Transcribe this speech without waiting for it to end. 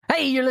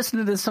Hey, you're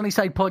listening to the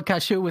Sunnyside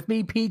Podcast Show with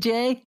me,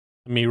 PJ.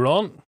 Me,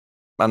 Ron.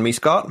 And me,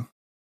 Scott.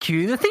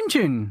 Cue the theme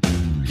tune.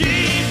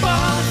 Keep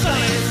on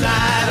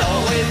Sunnyside,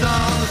 always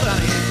on the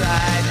sunny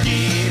side.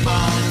 Keep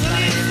on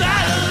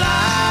Sunnyside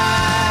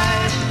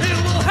alive. It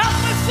will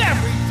help us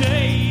every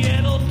day.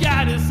 It'll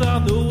guide us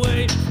on the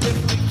way. If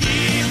we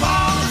keep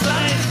on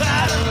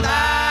Sunnyside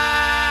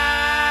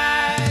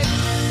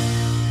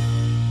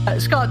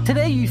alive. Scott,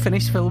 today you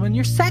finished filming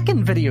your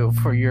second video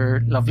for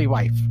your lovely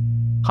wife.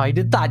 How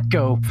did that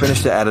go?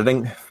 Finished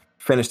editing.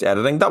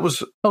 That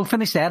was... Oh,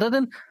 finished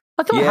editing?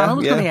 I thought Hannah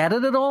was going to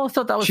edit it all. I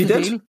thought that was the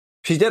deal. She did.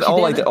 She did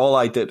all the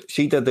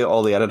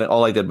editing.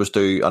 All I did was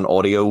do an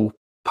audio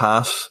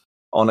pass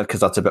on it because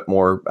that's a bit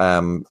more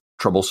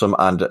troublesome,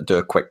 and do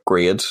a quick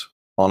grade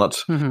on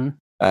it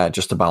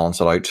just to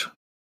balance it out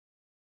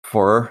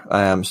for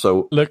her.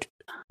 So look,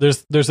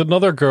 there's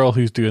another girl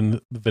who's doing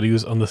the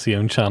videos on the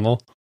same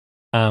channel,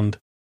 and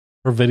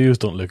her videos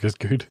don't look as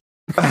good.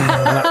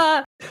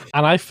 and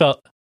I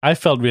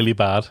felt really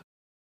bad.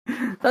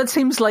 That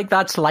seems like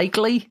that's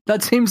likely.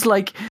 That seems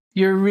like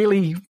you're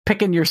really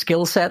picking your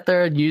skill set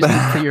there and using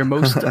it to your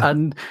most,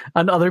 and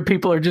other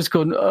people are just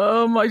going,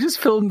 I just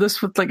filmed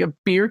this with like a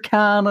beer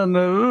can, and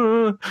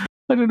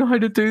I don't know how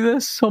to do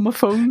this on my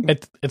phone.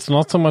 It's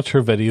not so much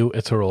her video,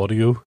 it's her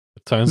audio.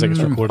 It sounds like it's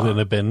recorded in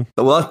a bin.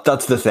 Well,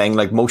 that's the thing.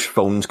 Like, most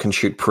phones can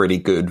shoot pretty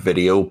good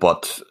video,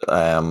 but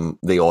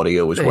the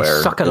audio is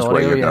where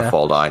you're going to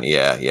fall down.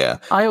 Yeah.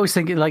 I always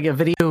think like a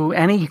video,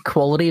 any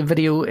quality of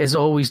video is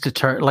always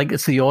determined. Like,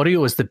 it's the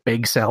audio is the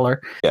big seller.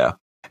 Yeah,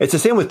 it's the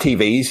same with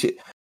TVs.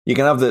 You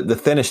can have the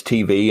thinnest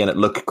TV and it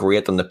look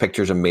great and the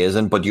picture's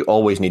amazing, but you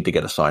always need to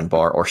get a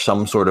soundbar or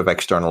some sort of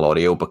external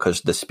audio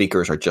because the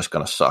speakers are just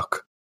going to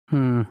suck.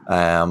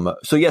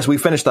 So yes, we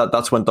finished that.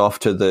 That's went off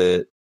to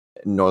the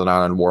Northern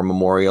Ireland War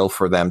Memorial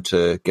for them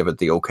to give it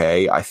the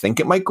okay. I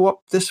think it might go up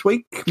this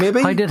week,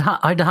 maybe. How did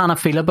Hannah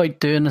feel about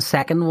doing a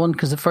second one?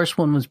 Because the first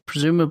one was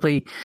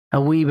presumably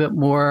a wee bit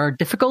more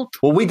difficult.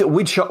 Well, we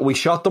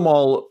shot them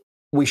all.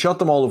 We shot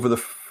them all over the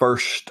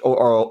first or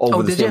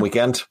over the same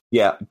weekend.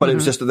 Yeah, but it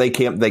was just that they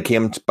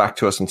came back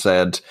to us and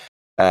said,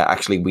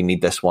 actually, we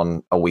need this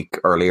one a week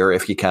earlier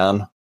if you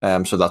can.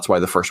 So that's why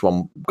the first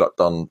one got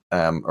done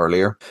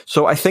earlier.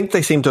 So I think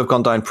they seem to have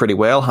gone down pretty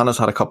well. Hannah's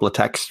had a couple of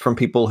texts from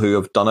people who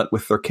have done it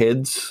with their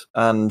kids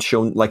and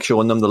showing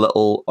them the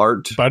little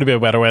art. About to be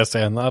a better way of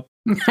saying that.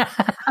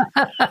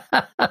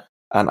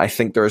 And I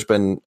think there's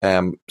been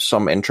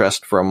some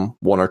interest from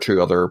one or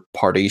two other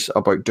parties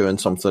about doing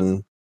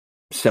something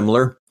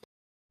similar.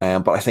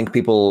 But I think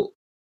people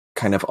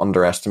kind of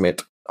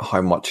underestimate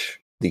how much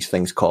these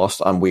things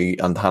cost,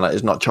 and Hannah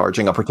is not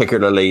charging a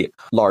particularly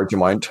large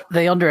amount.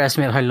 They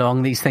underestimate how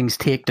long these things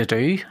take to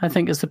do, I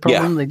think, is the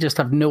problem. They just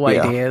have no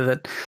idea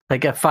that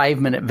like a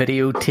 5-minute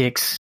video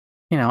takes,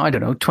 I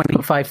don't know,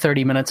 25,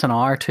 30 minutes, an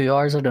hour, 2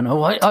 hours, I don't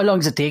know. How long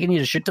is it taking you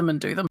to shoot them and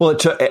do them? Well,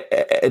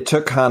 it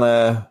took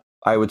Hannah,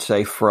 I would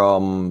say,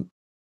 from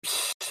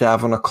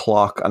 7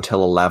 o'clock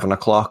until 11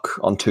 o'clock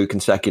on 2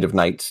 consecutive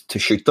nights to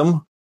shoot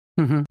them.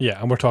 Yeah,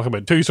 and we're talking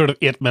about 2 sort of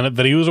 8-minute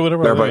videos or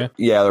whatever.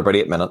 They're about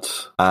 8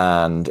 minutes,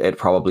 and it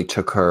probably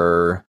took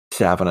her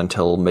 7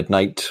 until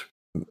midnight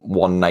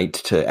one night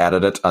to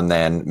edit it, and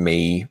then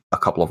me a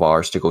couple of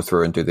hours to go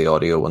through and do the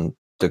audio and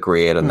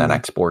degrade and then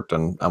export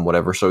and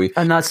whatever. So,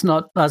 and that's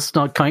not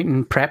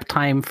counting prep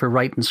time for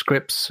writing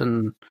scripts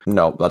and.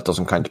 No, that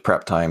doesn't count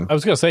prep time. I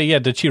was going to say,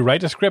 did she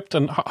write a script,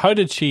 and how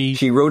did she?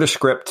 She wrote a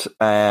script,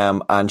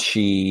 and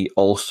she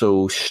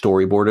also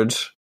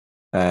storyboarded.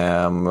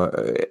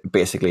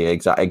 Basically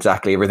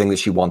exactly everything that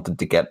she wanted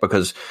to get,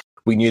 because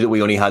we knew that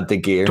we only had the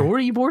gear.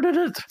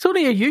 Storyboarded it? It's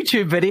only a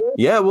YouTube video.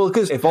 Yeah, well,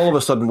 because if all of a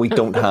sudden we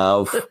don't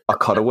have a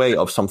cutaway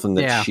of something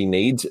that she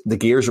needs, the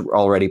gears are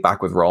already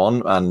back with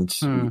Ron, and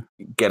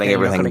getting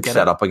everything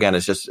set up again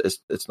is just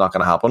it's not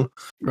going to happen.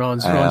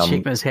 Ron's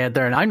shaking his head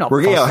there, and I'm not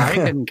fussed. I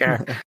couldn't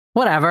care.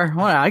 Whatever,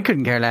 I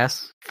couldn't care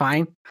less.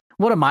 Fine.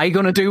 What am I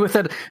going to do with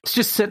it? It's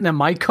just sitting in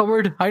my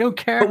cupboard. I don't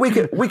care. But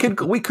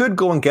we could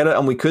go and get it,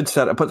 and we could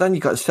set it, but then you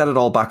got to set it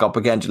all back up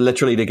again,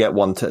 literally to get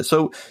one.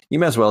 So you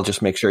may as well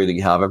just make sure that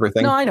you have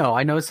everything. No,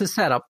 I know. It's a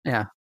setup.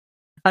 Yeah.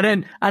 And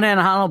then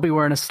Hannah will be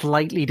wearing a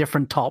slightly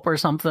different top or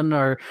something,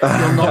 or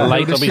you'll not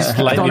light will be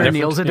slightly done her different.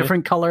 Nails a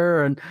different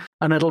color, and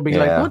it'll be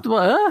like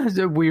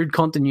what? Weird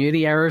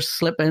continuity errors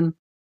slip in.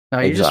 No,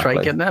 you're just right.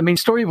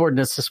 Storyboarding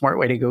is the smart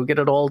way to go. Get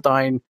it all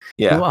down.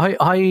 Yeah.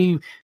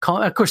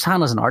 Of course,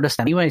 Hannah's an artist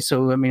anyway,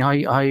 so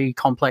how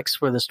complex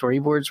were the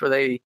storyboards? Were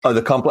they?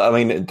 Oh,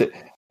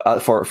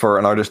 for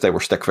an artist, they were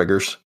stick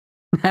figures.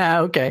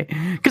 Okay,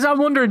 because I'm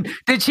wondering,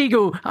 did she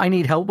go, I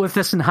need help with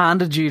this, and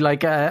handed you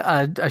like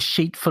a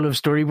sheet full of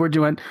storyboards?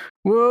 You went,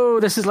 whoa,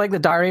 this is like the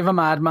Diary of a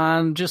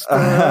Madman, just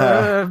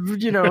or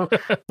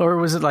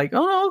was it like,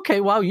 oh,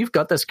 okay, wow, you've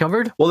got this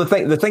covered? Well,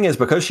 the thing is,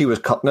 because she was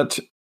cutting it,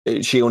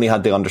 she only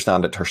had to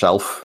understand it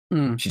herself.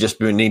 She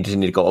just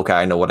needed to go, okay,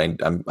 I know what I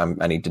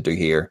need to do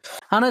here.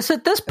 And it's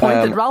at this point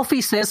that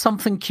Ralphie says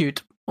something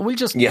cute. We'll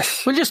just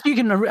Yes. you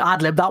can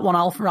ad lib that one,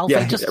 Ralphie.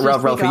 Yeah, just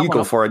Ralphie, make you that go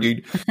one for it.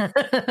 You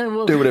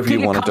We'll do whatever you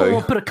take a want to couple, do.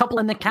 We'll put a couple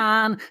in the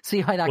can, see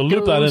how that We'll goes.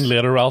 loop that in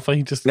later,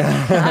 Ralphie. Just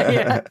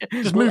Yeah.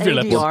 Just We'll move your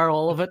lips. ADR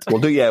all of it. We'll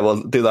do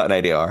that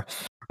in ADR.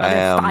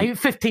 And then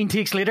 15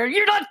 takes later,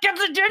 you're not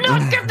getting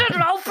it,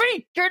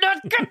 Ralphie. You're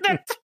not getting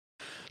it.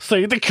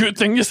 say the cute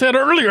thing you said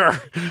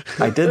earlier.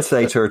 I did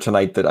say to her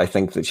tonight that I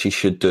think that she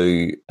should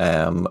do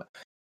a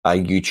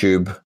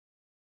YouTube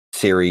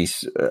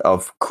series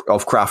of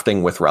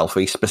crafting with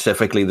Ralphie,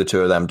 specifically the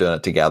two of them doing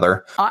it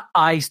together.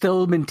 I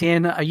still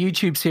maintain a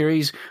YouTube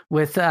series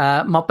with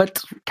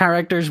Muppet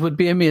characters would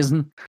be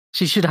amazing.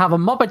 She should have a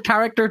Muppet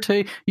character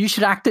too. You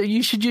should act it.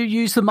 You should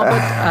use the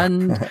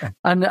Muppet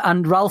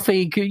and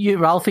Ralphie.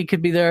 Ralphie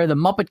could be there. The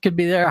Muppet could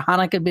be there.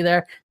 Hannah could be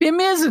there. Be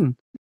amazing.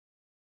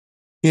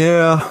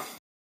 Yeah,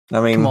 I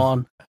mean, Come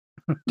on.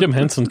 Jim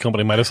Henson's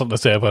company might have something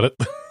to say about it.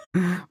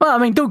 Well, I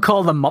mean, don't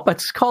call them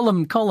Muppets. Call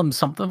them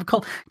something.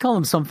 Call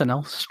them something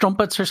else.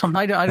 Strumpets or something.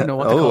 I don't know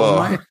what to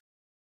call them.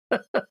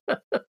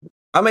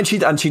 I mean, she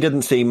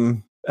didn't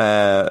seem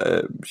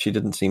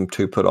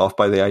too put off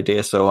by the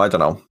idea. So I don't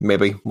know.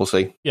 Maybe we'll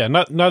see. Yeah,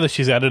 now that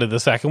she's edited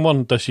the second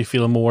one, does she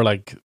feel more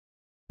like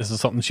this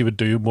is something she would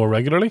do more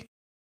regularly?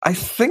 I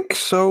think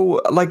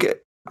so.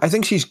 Like, I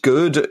think she's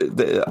good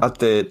at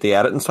the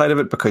editing side of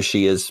it because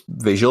she is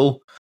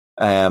visual.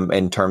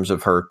 In terms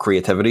of her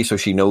creativity, so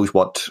she knows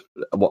what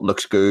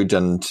looks good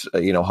and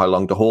how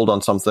long to hold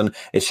on something.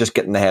 It's just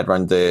getting the head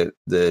around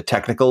the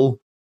technical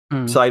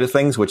side of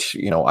things, which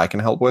I can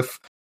help with.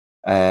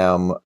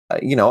 And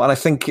I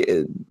think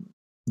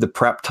the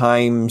prep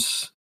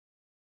times,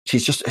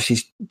 she's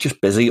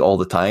just busy all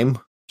the time.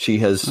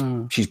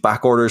 She's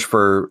back orders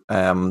for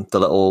the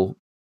little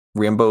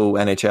rainbow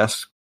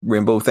NHS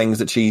rainbow things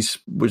that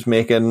was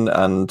making,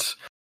 and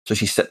so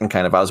she's sitting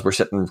kind of as we're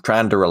sitting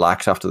trying to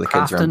relax after the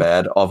kids are in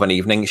bed of an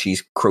evening.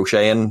 She's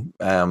crocheting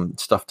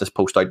stuff to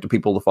post out to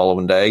people the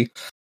following day.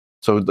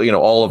 So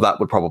all of that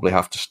would probably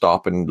have to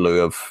stop in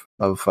lieu of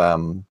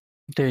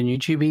doing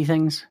YouTube-y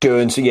things.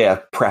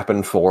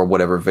 Prepping for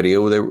whatever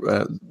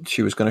video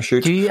she was going to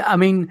shoot.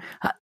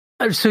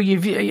 So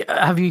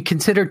have you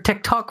considered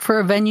TikTok for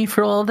a venue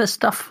for all of this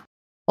stuff?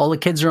 All the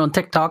kids are on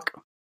TikTok.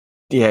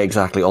 Yeah,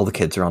 exactly. All the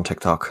kids are on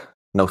TikTok.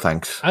 No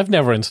thanks. I've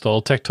never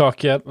installed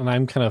TikTok yet, and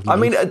I'm kind of.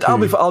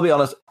 I'll be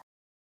honest.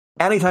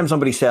 Anytime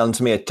somebody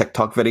sends me a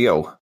TikTok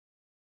video,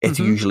 it's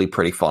usually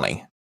pretty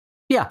funny.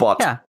 Yeah,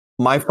 but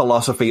my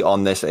philosophy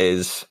on this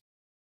is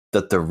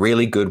that the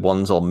really good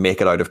ones will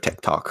make it out of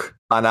TikTok,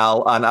 and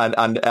I'll and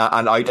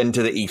out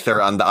into the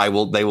ether, and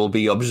they will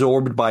be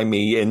absorbed by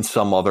me in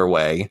some other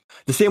way.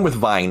 The same with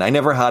Vine. I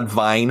never had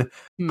Vine,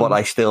 but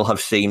I still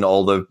have seen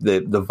all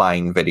the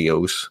Vine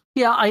videos.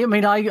 Yeah,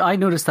 I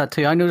noticed that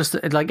too. I noticed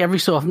that, like, every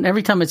so often,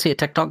 every time I'd see a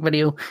TikTok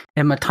video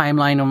in my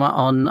timeline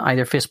on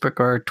either Facebook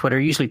or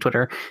Twitter, usually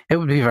Twitter, it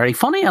would be very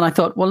funny. And I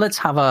thought, well,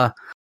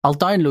 I'll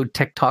download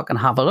TikTok and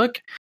have a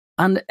look.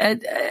 And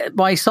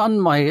my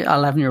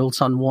 11-year-old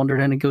son,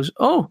 wandered in and goes,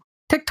 "Oh,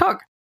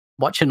 TikTok,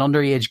 watching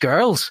underage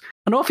girls,"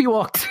 and off he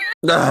walked.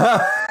 And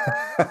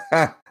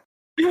I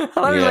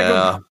was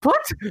like,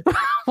 "What?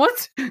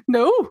 What?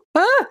 No?"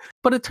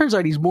 But it turns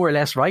out he's more or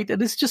less right.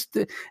 And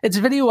it's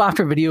video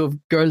after video of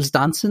girls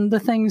dancing to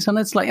things, and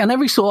it's like, and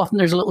every so often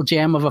there's a little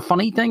gem of a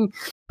funny thing,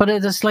 but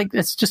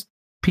it's just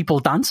people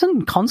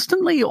dancing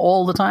constantly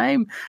all the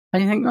time,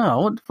 and you think,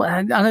 oh,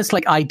 and it's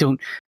like, I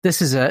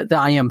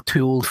am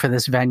too old for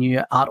this venue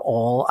at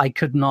all. I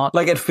could not.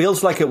 Like, it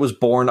feels like it was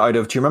born out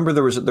of. Do you remember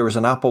there was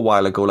an app a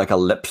while ago, like a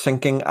lip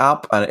syncing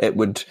app,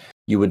 and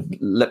you would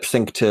lip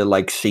sync to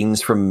like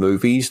scenes from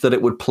movies that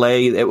it would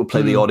play. It would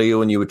play the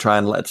audio, and you would try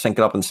and let it sync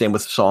it up, and same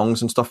with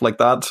songs and stuff like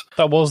that.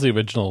 That was the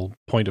original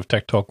point of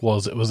TikTok.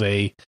 It was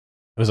a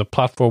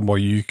platform where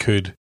you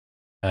could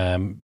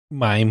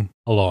mime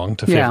along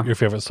to your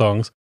favorite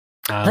songs.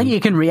 I think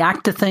you can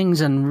react to things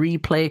and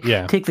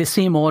replay, take the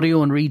same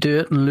audio and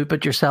redo it and loop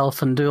it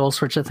yourself and do all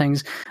sorts of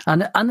things.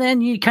 And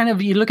then you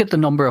look at the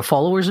number of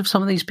followers of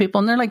some of these people,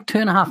 and they're like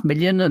 2.5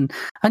 million, and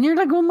you're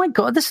like, oh my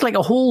God, this is like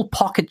a whole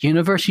pocket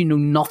universe you know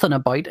nothing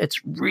about.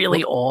 It's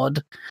really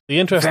odd. The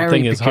interesting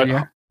thing is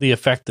how the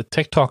effect that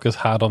TikTok has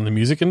had on the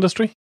music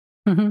industry.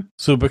 Mm-hmm.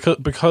 So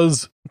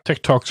because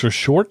TikToks are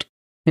short,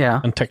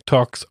 and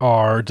TikToks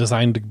are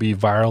designed to be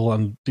viral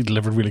and be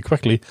delivered really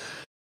quickly,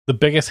 the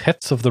biggest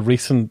hits of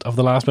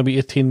the last maybe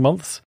 18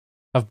 months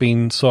have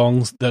been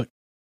songs that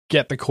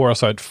get the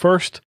chorus out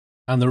first,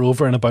 and they're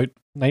over in about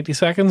 90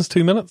 seconds,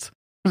 2 minutes.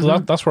 So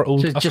that's where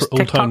Old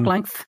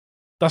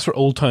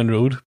Town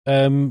Road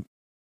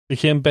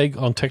became big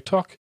on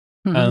TikTok,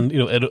 and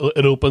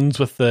it opens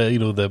with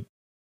the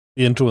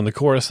intro and the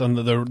chorus, and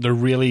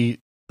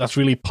that's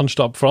really punched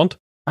up front.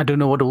 I don't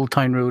know what Old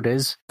Town Road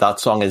is. That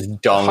song is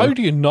dung. How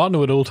do you not know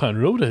what Old Town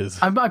Road is?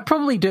 I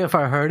probably do if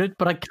I heard it,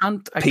 but I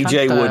can't.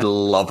 PJ would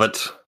love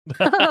it.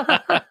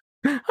 I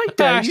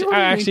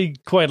actually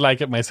quite like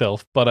it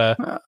myself, but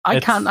I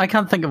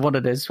can't think of what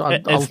it is.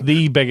 It's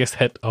the biggest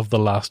hit of the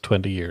last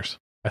 20 years.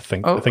 I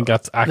think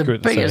that's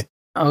accurate to say.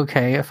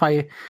 Okay, if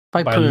I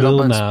put it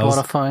up on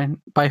Spotify,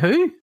 by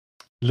who?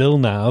 Lil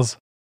Nas.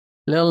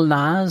 Lil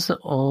Nas,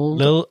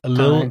 Lil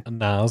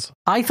Nas.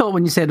 I thought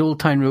when you said Old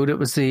Town Road, it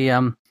was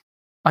I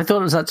thought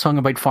it was that song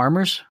about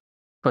farmers,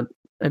 but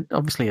it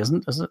obviously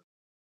isn't, is it?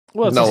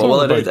 Well, no.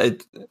 Well,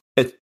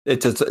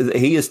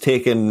 he is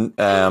taken.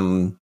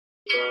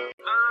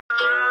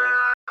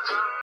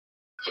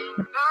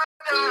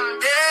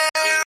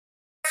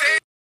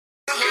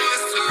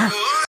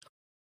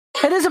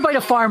 It is about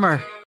a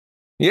farmer.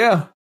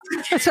 Yeah,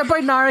 it's about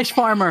an Irish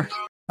farmer.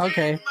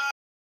 Okay,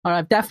 all right,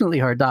 I've definitely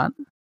heard that.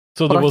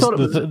 So there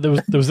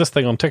was this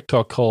thing on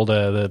TikTok called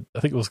I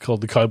think it was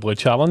called the Cowboy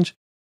Challenge,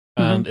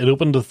 and it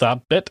opened with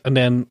that bit, and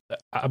then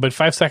about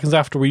 5 seconds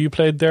after where you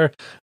played there,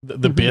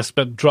 the bass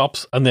bit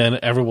drops, and then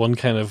everyone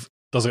kind of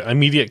does an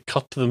immediate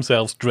cut to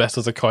themselves dressed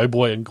as a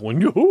cowboy and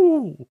going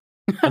yoo,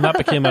 and that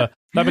became a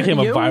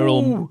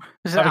viral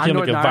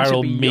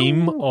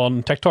meme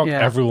on TikTok.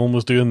 Yeah. Everyone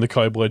was doing the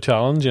Cowboy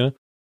Challenge, you know.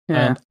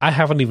 Yeah. And I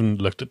haven't even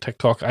looked at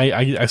TikTok.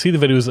 I see the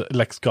videos,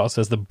 like Scott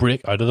says, that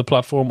break out of the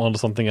platform onto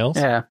something else.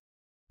 Yeah.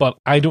 But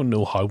I don't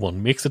know how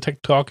one makes a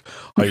TikTok,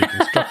 how you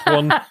construct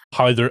one,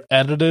 how they're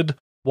edited,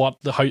 how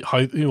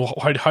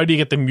do you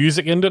get the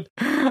music in it?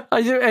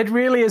 It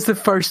really is the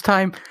first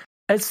time.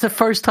 It's the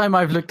first time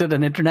I've looked at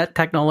an internet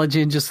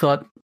technology and just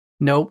thought,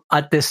 no,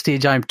 at this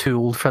stage I'm too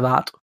old for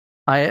that.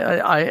 I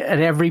at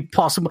every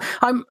possible.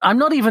 I'm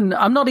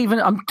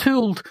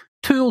too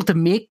old to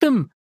make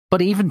them,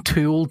 but even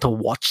too old to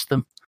watch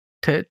them.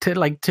 To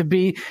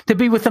be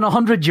within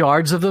 100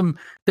 yards of them,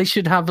 they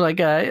should have like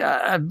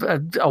a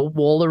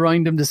wall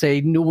around them to say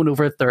no one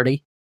over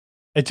 30.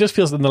 It just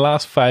feels in the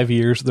last 5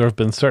 years there have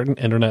been certain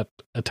internet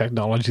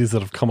technologies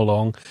that have come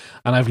along,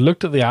 and I've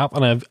looked at the app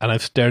and I've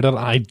stared at it.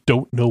 And I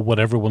don't know what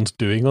everyone's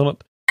doing on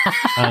it,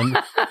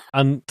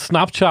 and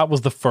Snapchat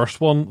was the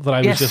first one that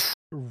I was just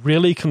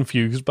really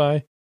confused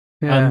by.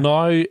 Yeah. And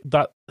now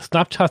that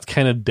Snapchat's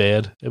kind of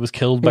dead. It was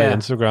killed by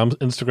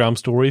Instagram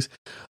stories.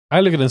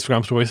 I look at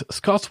Instagram stories.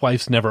 Scott's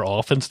wife's never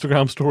off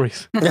Instagram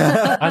stories. and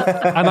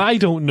I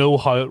don't know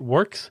how it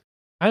works.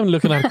 I'm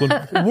looking at it going,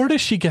 where does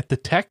she get the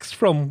text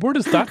from? Where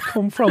does that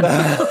come from?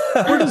 Where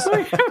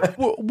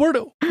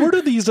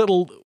do these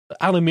little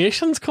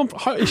animations come from?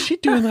 How, is she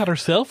doing that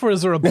herself, or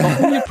is there a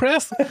button you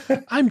press?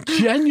 I'm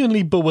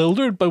genuinely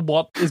bewildered by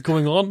what is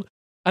going on.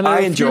 And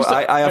I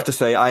have to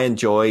say, I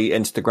enjoy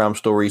Instagram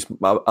stories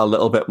a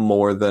little bit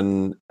more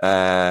than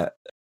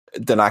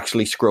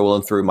actually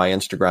scrolling through my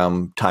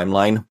Instagram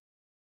timeline.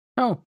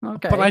 Oh,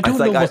 okay. But I don't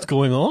know what's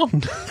going on.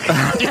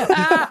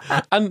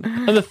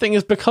 and the thing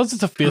is, because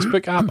it's a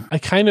Facebook app, I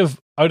kind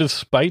of, out of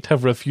spite,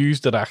 have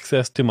refused it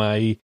access to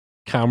my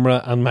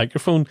camera and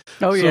microphone.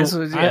 Oh, yes.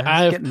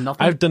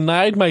 I've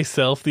denied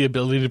myself the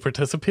ability to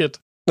participate.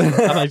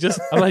 and I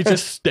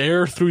just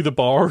stare through the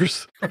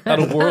bars at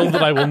a world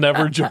that I will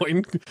never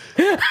join.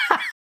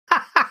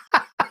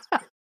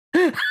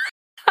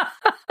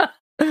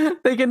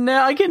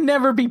 I can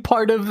never be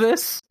part of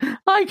this.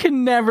 I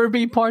can never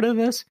be part of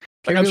this.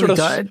 Like I'm sort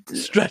of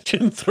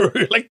stretching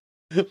through, like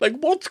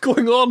what's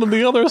going on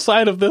the other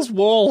side of this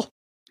wall?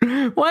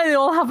 Why are they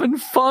all having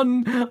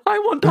fun? I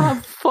want to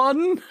have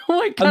fun.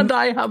 Why can't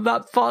I have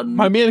that fun?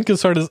 My main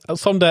concern is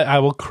someday I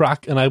will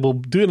crack and I will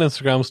do an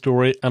Instagram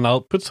story and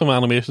I'll put some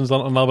animations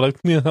on it and I'll be like,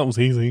 yeah, that was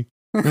easy.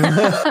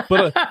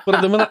 but at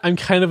the minute I'm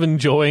kind of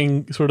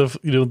enjoying sort of,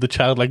 the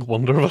childlike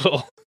wonder of it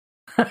all.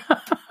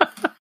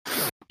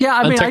 Yeah,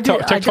 I mean,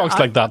 TikTok's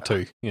like that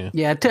too.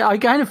 Yeah, I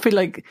kind of feel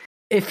like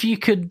if you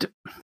could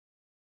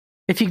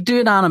do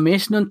an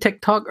animation on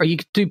TikTok, or you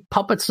could do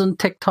puppets on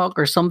TikTok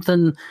or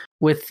something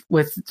with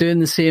doing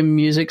the same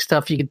music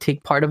stuff, you could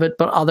take part of it.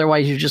 But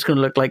otherwise, you're just going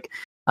to look like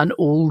an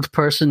old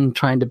person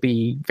trying to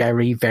be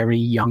very, very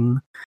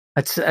young.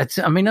 I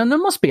mean, and there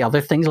must be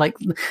other things like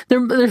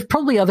there's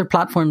probably other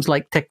platforms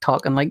like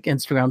TikTok and like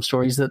Instagram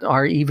stories that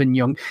are even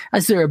young.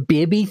 Is there a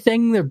baby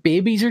thing? Their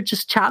babies are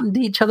just chatting to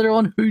each other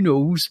on? Who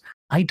knows?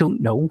 I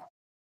don't know.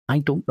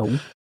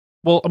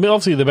 Well, I mean,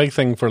 obviously the big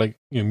thing for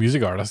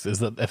music artists is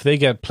that if they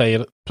get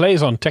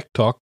plays on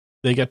TikTok,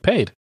 they get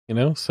paid,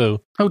 so.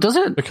 Oh, does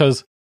it?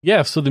 Because,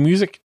 so the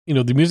music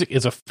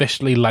is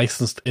officially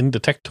licensed into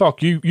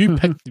TikTok. You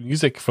pick the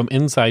music from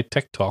inside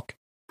TikTok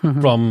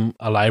from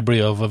a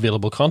library of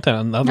available content,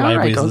 and that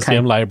library is the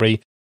same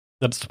library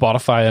that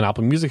Spotify and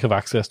Apple Music have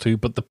access to,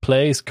 but the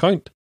plays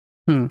count.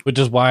 Which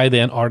is why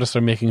then artists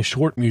are making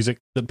short music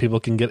that people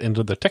can get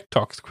into their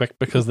TikToks quick,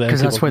 because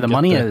that's where the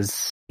money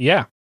is.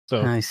 Yeah.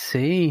 So I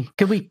see.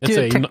 Could we do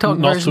a TikTok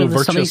version of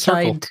the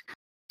Sunnyside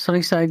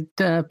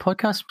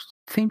podcast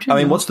theme tune? I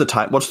mean, what's the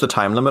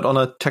time limit on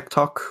a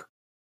TikTok?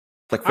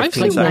 Like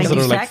 15 seconds that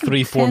are like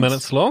 3-4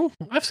 minutes long.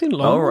 I've seen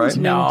long ones.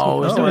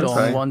 No, there's no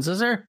long ones, is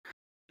there?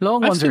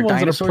 Long ones are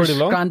dinosaurs,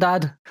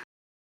 Grandad.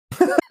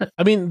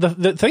 I mean,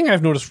 the thing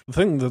I've noticed, the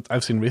thing that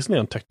I've seen recently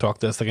on TikTok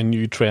that's like a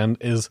new trend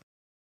is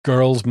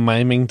girls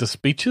miming to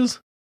speeches.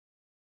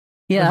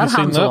 Yeah, that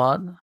happens a lot.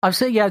 I've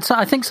seen,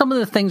 I think some of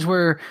the things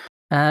were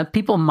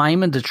people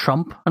miming to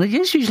Trump, and it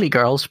is usually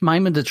girls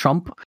miming to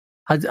Trump,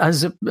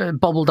 has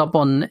bubbled up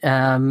on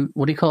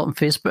what do you call it, on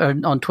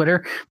Facebook, on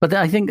Twitter? But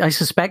I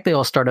suspect they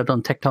all started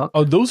on TikTok.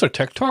 Oh, those are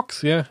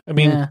TikToks, yeah. I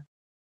mean,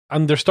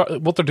 and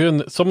what they're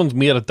doing. Someone's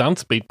made a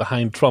dance beat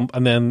behind Trump,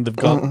 and then they've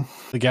got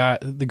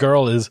the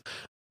girl is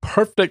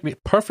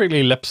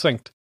perfectly lip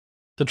synced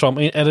to Trump.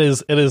 I mean, it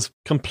is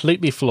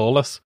completely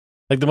flawless.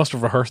 Like they must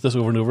have rehearsed this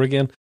over and over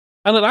again,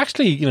 and it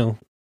actually,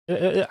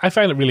 I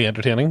find it really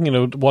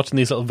entertaining. Watching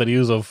these little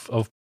videos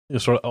of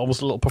sort of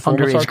almost little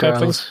performance art type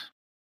things.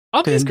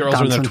 Oh, these girls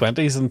are in their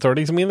 20s and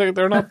 30s. I mean,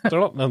 they're not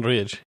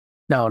underage.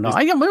 No,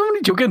 I'm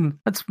only joking.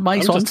 That's my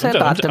son said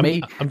that to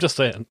me. I'm just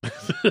saying.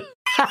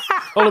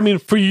 Well, I mean,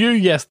 for you,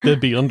 yes, they'd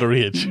be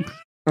underage.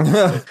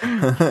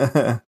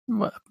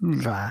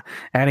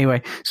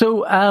 Anyway,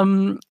 so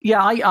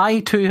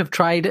I too have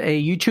tried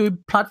a YouTube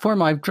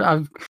platform.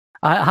 I've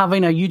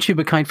having a YouTube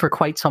account for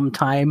quite some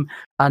time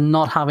and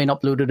not having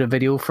uploaded a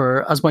video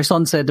for, as my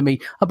son said to me,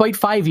 about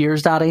 5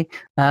 years, Daddy.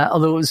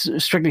 Although it was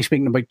strictly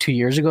speaking about 2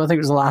 years ago. I think it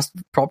was the last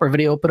proper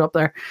video put up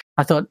there.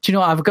 I thought,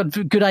 I've got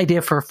a good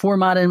idea for a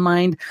format in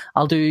mind.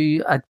 I'll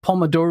do a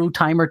Pomodoro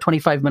timer,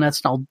 25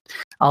 minutes, and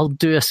I'll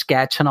do a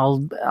sketch and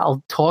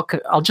I'll talk.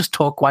 I'll just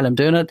talk while I'm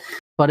doing it.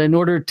 But in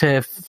order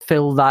to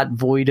fill that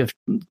void of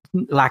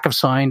lack of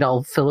sound,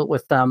 I'll fill it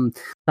with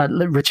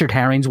Richard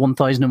Herring's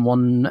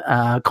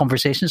 1001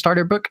 Conversation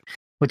Starter book,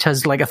 which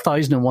has like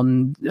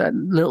 1001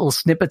 little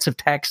snippets of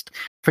text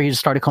for you to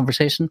start a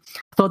conversation.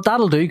 I thought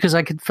that'll do because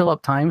I could fill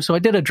up time. So I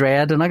did a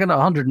dread and I got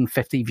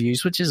 150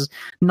 views, which is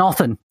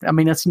nothing. I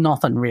mean, it's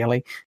nothing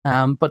really.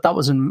 But that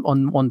was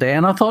on one day.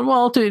 And I thought,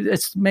 well,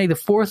 it's May the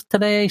 4th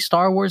today,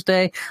 Star Wars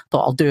Day. I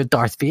thought I'll do a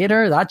Darth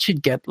Vader. That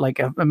should get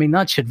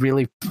that should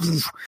really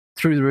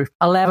through the roof.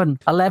 11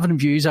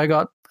 views I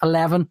got.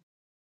 11.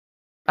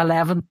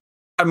 I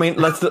mean,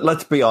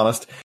 let's be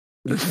honest.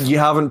 You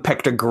haven't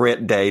picked a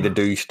great day to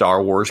do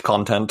Star Wars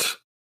content.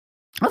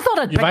 I thought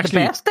I'd pick the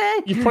best day.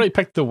 You've probably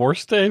picked the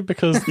worst day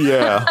because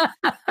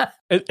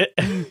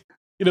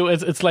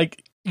it's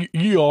like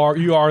you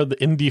are the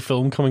indie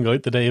film coming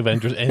out the day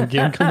Avengers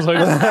Endgame comes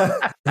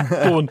out,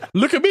 going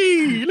look at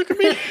me,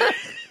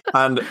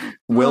 and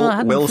Will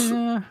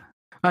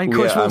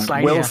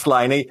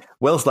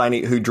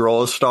Sliney, who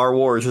draws Star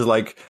Wars, is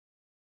like,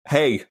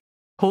 hey,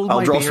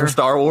 I'll draw some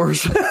Star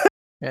Wars.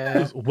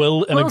 Yeah.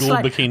 Will in a gold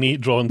bikini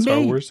drawing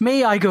Star Wars.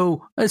 I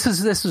go, this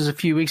was a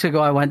few weeks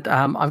ago. I went,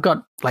 I've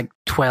got like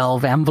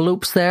 12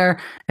 envelopes there.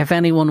 If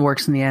anyone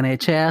works in the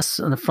NHS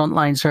and the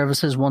frontline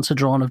services wants a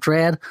drawing of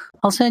Dread,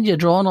 I'll send you a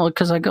drawing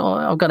because I've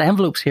got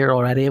envelopes here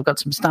already. I've got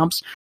some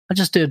stamps. I'll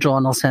just do a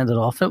drawing. I'll send it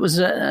off. It was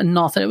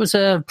nothing. It was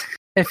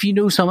if you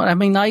know someone, I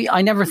mean,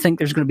 I never think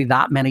there's going to be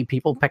that many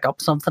people pick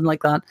up something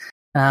like that.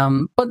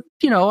 But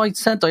I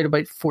sent out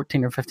about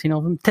 14 or 15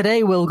 of them.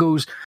 Today, Will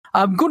goes,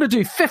 I'm going to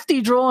do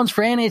 50 drawings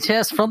for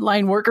NHS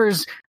frontline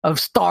workers of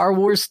Star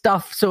Wars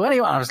stuff. So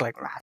anyway, I was like,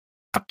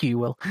 fuck you,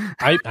 Will.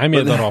 I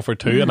made that offer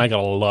too, and I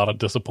got a lot of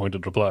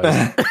disappointed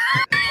replies.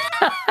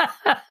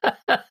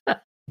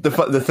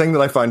 The thing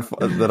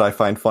that I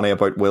find funny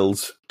about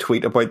Will's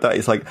tweet about that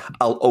is like,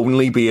 I'll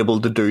only be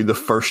able to do the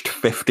first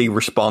 50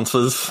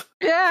 responses.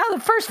 Yeah, the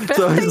first 50.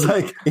 So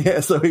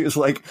he was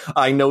like,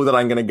 I know that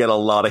I'm going to get a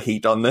lot of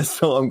heat on this,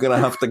 so I'm going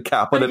to have to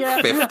cap it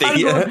at 50.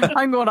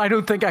 I'm going, I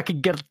don't think I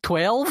could get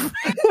 12.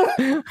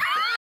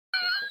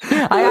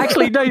 I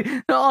actually,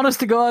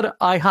 honest to God,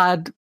 I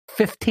had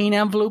 15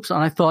 envelopes and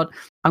I thought,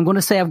 I'm going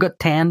to say I've got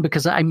 10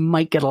 because I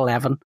might get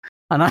 11.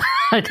 And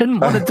I didn't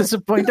want to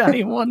disappoint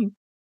anyone.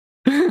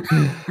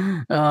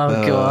 Oh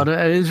God,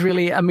 it is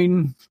really, I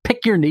mean,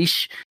 pick your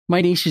niche. My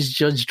niche is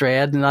Judge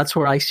Dredd, and that's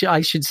where I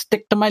should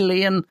stick to my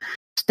lane,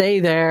 stay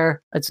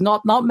there. It's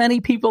not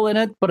many people in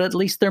it, but at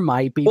least they're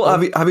my people.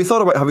 Well, have you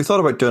thought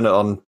about doing it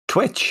on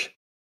Twitch?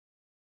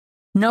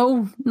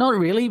 No, not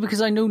really,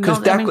 because I know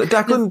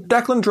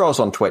Declan draws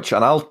on Twitch,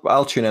 and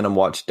I'll tune in and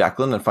watch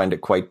Declan and find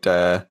it quite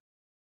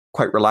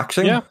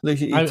relaxing. Yeah,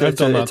 I've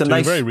done that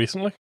too, very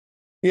recently.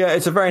 Yeah,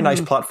 it's a very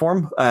nice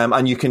platform,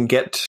 and you can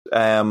get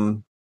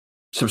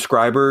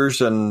subscribers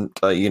and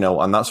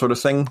and that sort of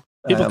thing.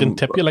 People can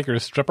tip you like you're a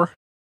stripper.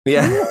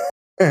 Yeah.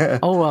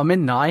 Oh, I'm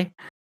in now.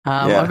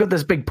 I've got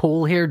this big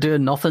pole here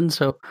doing nothing,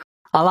 so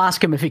I'll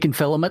ask him if he can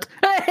film it.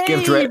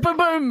 Hey,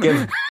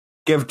 boom!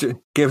 Give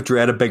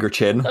Dredd a bigger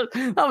chin.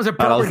 That was a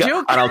proper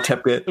joke. And I'll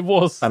tip you. It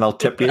was. And I'll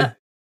tip you.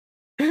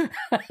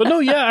 But no,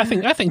 yeah,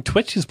 I think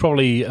Twitch is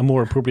probably a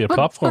more appropriate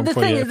platform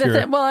for you.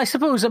 Well, I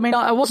suppose. I mean,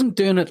 I wasn't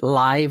doing it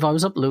live. I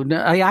was uploading it.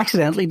 I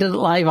accidentally did it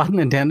live. I hadn't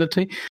intended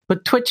to.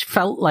 But Twitch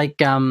felt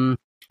like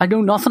I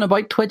know nothing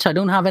about Twitch. I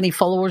don't have any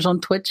followers on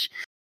Twitch.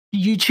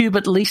 YouTube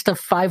at least have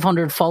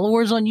 500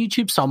 followers on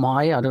YouTube somehow.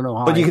 I don't know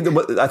how. But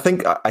I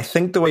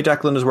think the way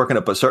Declan is working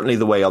it, but certainly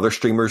the way other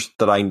streamers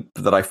that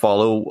I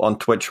follow on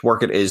Twitch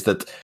work it, is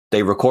that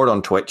they record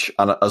on Twitch,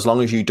 and as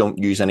long as you don't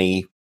use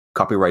any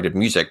copyrighted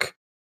music,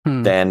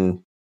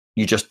 then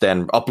you just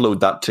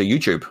upload that to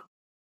YouTube.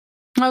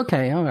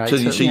 Okay, all right. So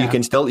you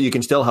can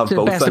still have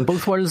both. Best of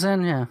both worlds,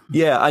 then, yeah.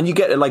 Yeah, and you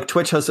get like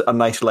Twitch has a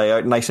nice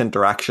layout, nice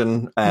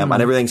interaction, and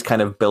everything's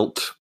kind of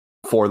built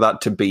for that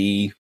to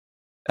be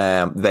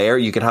there.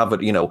 You could have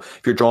it,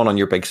 if you're drawing on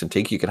your big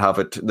Cintiq, you could have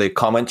it, the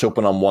comments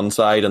open on one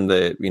side and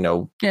the,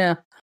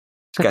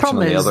 sketching on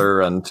the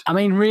other. And I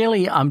mean,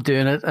 really, I'm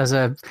doing it as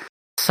a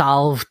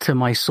salve to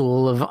my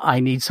soul of I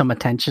need some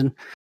attention.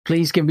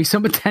 Please give me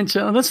some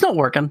attention, and it's not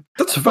working.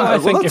 That's fine. I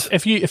think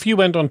if you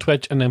went on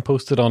Twitch and then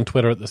posted on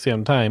Twitter at the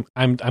same time,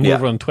 I'm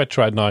over on Twitch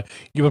right now.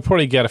 You would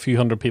probably get a few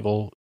hundred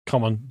people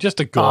coming just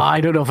to go.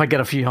 I don't know if I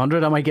get a few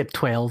hundred. I might get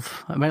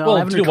 12. I mean,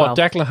 well, do you know what?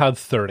 Declan had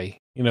 30.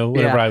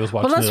 Whenever I was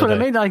watching. Well, that's what I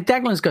mean. Like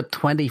Declan's got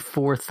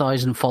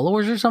 24,000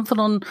 followers or something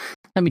on.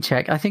 Let me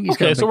check. I think he's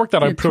got. Okay, so work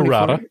that out pro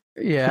rata.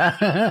 Yeah.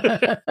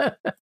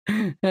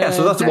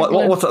 So that's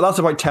what's that's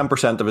about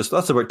 10% of his.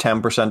 That's about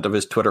 10% of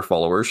his Twitter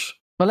followers.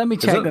 Well, let me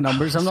check the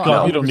numbers. I'm not.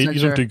 Scott, you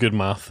don't do good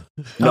math.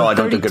 No, I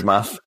don't do good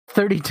math.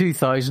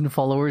 32,000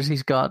 followers.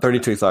 He's got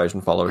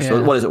 32,000 followers. Yeah.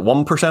 So what is it?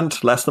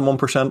 1%? Less than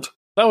 1%?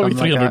 That would be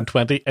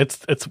 320. Like it's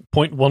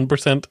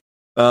 0.1%.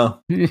 Oh.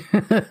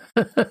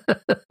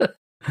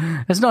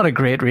 It's not a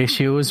great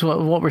ratio, is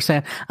what we're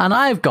saying. And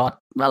I've got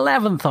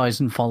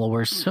 11,000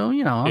 followers, so I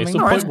mean, so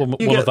one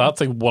of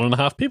that's like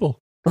 1.5 people.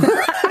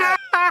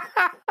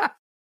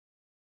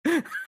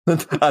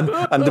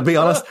 and to be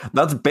honest,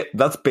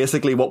 that's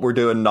basically what we're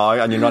doing now,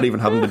 and you're not even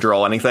having to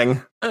draw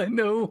anything. I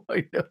know.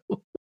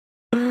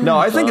 No,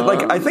 I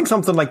think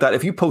something like that.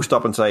 If you post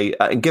up and say,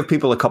 and give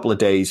people a couple of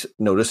days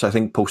notice, I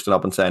think posting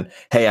up and saying,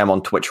 "Hey, I'm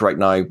on Twitch right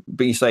now,"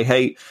 but you say,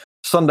 "Hey,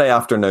 Sunday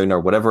afternoon or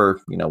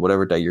whatever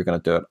day you're going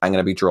to do it, I'm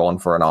going to be drawing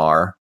for an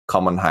hour.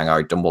 Come and hang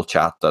out, and we'll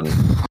chat." And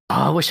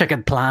I wish I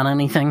could plan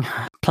anything.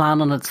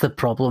 Planning it's the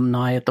problem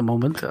now at the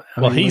moment.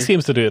 He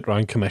seems to do it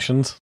around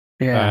commissions.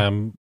 Yeah.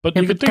 But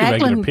you could do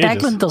regular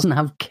pages. Declan doesn't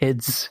have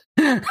kids.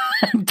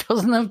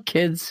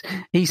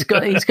 He's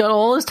got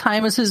all his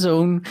time as his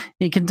own.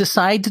 He can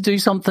decide to do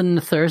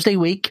something Thursday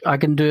week. I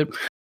can do it. Do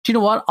you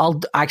know what?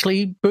 I'll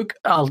actually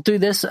I'll do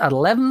this at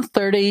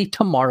 11:30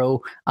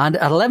 tomorrow, and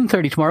at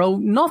 11:30 tomorrow,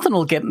 nothing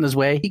will get in his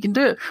way. He can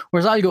do it.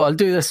 Whereas I'll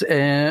do this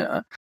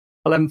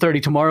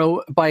 11:30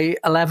 tomorrow. By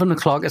 11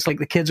 o'clock, it's like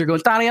the kids are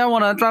going, "Daddy, I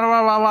want to," blah,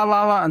 blah, blah,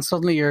 blah, blah, and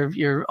suddenly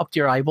you're up to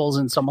your eyeballs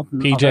in something.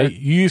 PJ,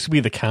 you used to be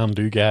the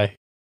can-do guy.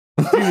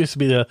 You used to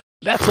be the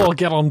let's all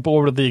get on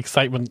board with the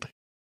excitement.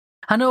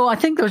 I know. I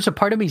think there's a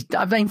part of me.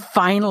 I mean,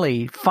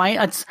 finally,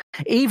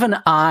 even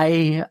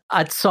I.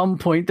 At some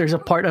point, there's a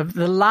part of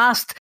the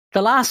last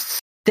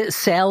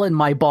cell in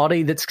my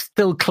body that's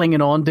still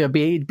clinging on to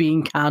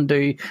being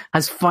can-do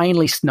has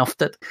finally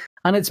snuffed it,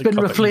 and it's been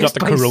replaced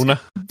by corona.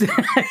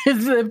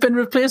 It's been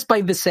replaced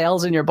by the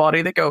cells in your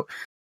body that go,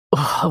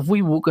 oh, "Have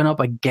we woken up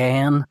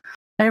again?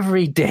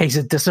 Every day's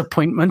a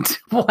disappointment.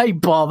 Why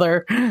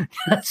bother?"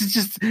 It's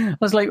just, I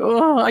was like,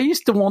 oh, I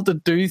used to want to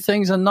do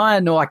things, and now I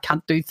know I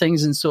can't do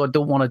things, and so I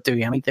don't want to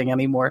do anything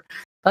anymore.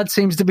 That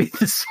seems to be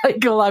the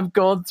cycle I've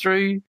gone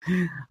through.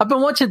 I've been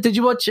watching. Have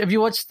you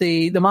watched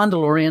the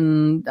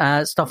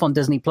Mandalorian stuff on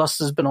Disney Plus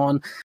has been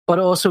on, but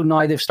also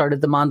now they've started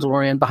the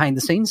Mandalorian behind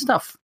the scenes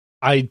stuff.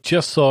 I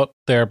just saw it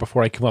there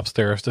before I came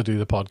upstairs to do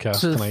the podcast.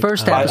 So the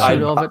first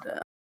episode of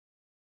it.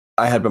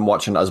 I had been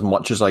watching as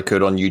much as I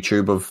could on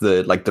YouTube of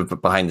the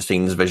behind the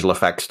scenes visual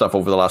effects stuff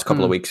over the last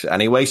couple of weeks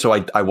anyway, so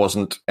I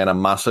wasn't in a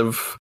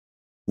massive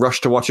rush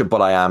to watch it,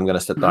 but I am going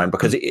to sit down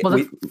because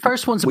the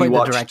first one's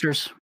about the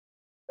directors.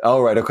 Oh,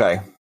 right,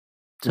 okay.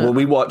 So, well,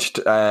 we watched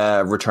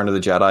Return of the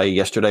Jedi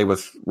yesterday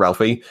with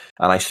Ralphie,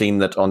 and I seen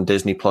that on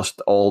Disney Plus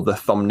all the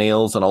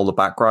thumbnails and all the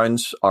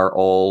backgrounds are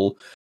all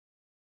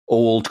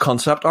old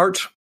concept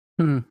art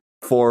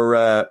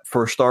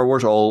for Star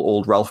Wars, all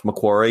old Ralph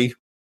McQuarrie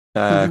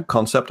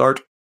concept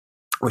art,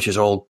 which is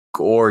all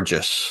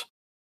gorgeous.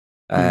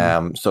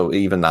 So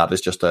even that is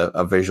just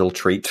a visual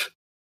treat.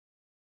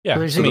 Yeah,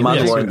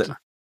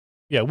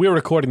 we're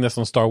recording this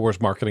on Star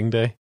Wars Marketing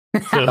Day.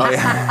 So,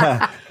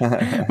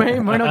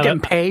 we're not getting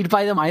paid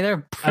by them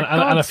either.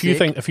 And a few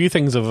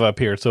things have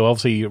appeared. So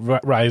obviously,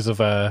 Rise of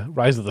the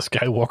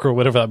Skywalker,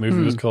 whatever that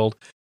movie was called,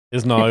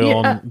 is now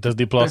on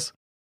Disney Plus.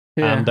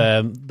 And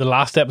the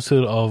last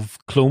episode of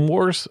Clone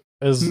Wars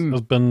has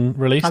been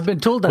released. I've been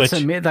told that's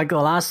like the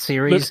last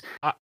series.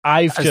 Look,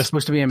 I've just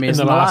supposed to be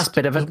amazing. The last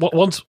bit of it.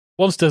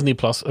 Once Disney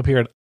Plus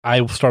appeared,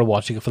 I started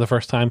watching it for the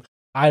first time.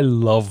 I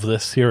love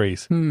this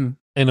series.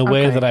 In a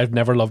way that I've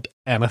never loved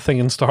anything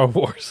in Star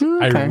Wars.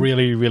 I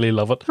really, really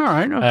love it. All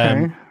right,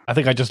 okay. I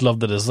think I just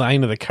love the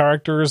design of the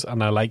characters,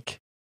 and I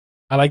like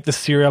the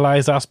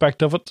serialized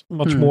aspect of it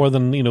much more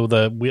than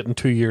the waiting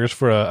 2 years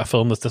for a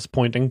film that's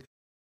disappointing.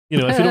 If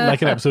you don't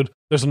like an episode,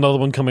 there's another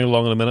one coming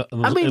along in a minute,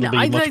 and it'll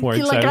be much more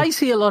exciting. I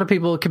see a lot of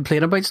people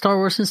complain about Star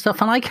Wars and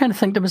stuff, and I kind of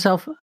think to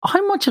myself,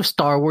 how much of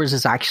Star Wars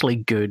is actually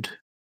good?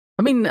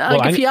 I mean,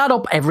 if you add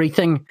up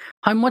everything,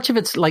 how much of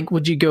it's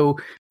would you go,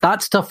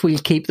 that stuff we'll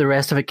keep, the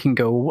rest of it can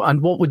go,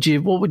 and what would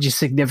you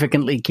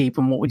significantly keep,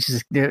 and what would you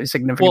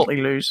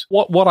significantly lose?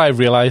 What I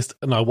realized,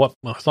 it's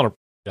not a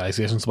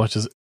realization so much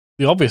as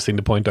the obvious thing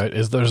to point out,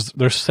 is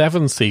there's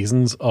 7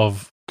 seasons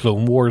of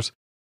Clone Wars,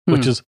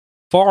 which is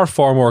far,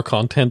 far more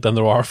content than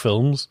there are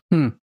films.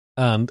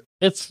 and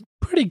it's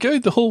pretty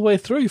good the whole way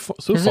through so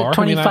Is far. It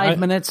 25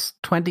 minutes,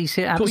 20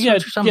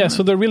 episodes or something? Yeah,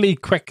 so they're really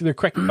quick. They're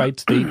quick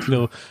bites to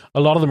eat. A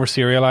lot of them are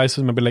serialized.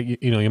 So maybe like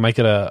you might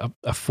get a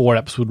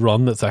 4-episode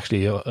run that's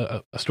actually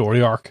a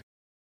story arc.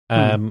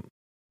 And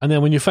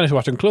then when you finish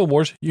watching Clone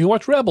Wars, you can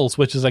watch Rebels,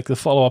 which is like the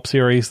follow-up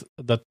series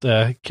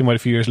that came out a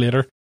few years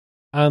later.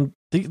 And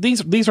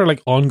these are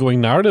like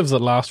ongoing narratives that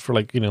last for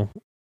 8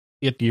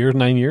 years,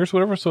 9 years,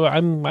 whatever. So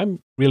I'm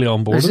really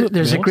on board with it.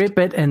 There's a great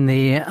bit in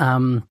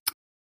the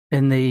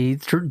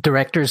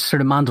director's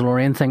sort of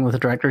Mandalorian thing with the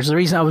directors. The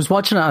reason I was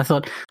watching it, I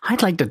thought,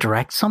 I'd like to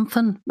direct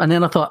something. And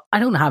then I thought, I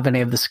don't have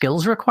any of the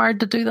skills required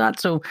to do that.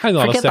 So hang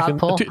on forget a second. That,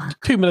 Paul.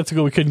 2 minutes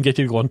ago, we couldn't get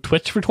you to go on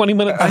Twitch for 20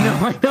 minutes.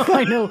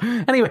 I know.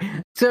 Anyway,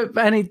 so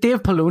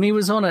Dave Filoni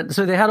was on it.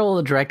 So they had all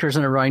the directors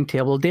in a round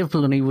table. Dave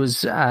Filoni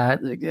was...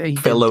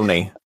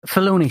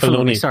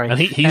 Filoni, sorry. And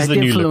he's the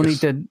Dave new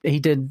Filoni Lucas. He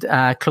did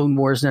Clone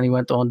Wars, and then he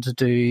went on to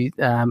do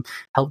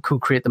help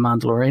co-create The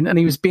Mandalorian. And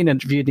he was being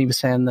interviewed, and he was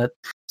saying that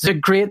it's a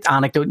great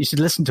anecdote, and you should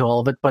listen to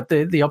all of it, but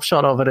the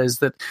upshot of it is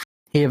that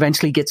he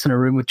eventually gets in a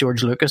room with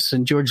George Lucas,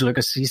 and George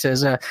Lucas, he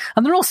says, and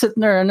they're all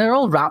sitting there, and they're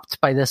all wrapped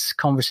by this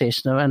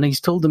conversation, and he's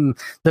told them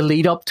the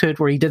lead up to it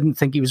where he didn't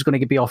think he was going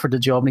to be offered a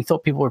job, and he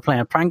thought people were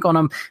playing a prank on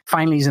him.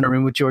 Finally, he's in a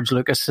room with George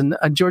Lucas, and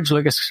George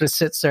Lucas just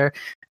sits there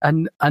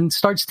and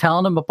starts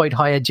telling him about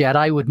how a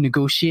Jedi would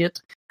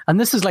negotiate. And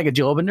this is like a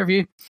job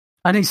interview.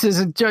 And he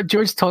says,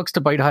 George talks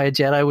about how a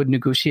Jedi would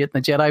negotiate,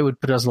 and the Jedi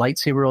would put his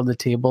lightsaber on the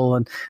table,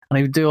 and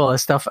he would do all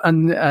this stuff.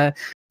 And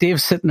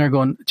Dave's sitting there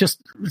going,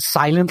 just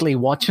silently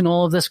watching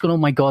all of this, going, oh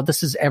my God,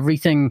 this is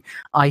everything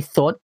I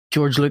thought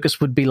George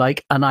Lucas would be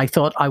like, and I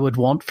thought I would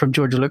want from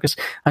George Lucas.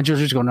 And George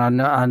was going, and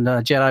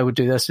Jedi would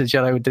do this, and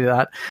Jedi would do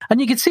that.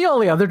 And you could see all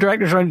the other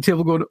directors around the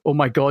table going, oh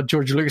my God,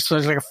 George Lucas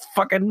sounds like a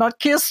fucking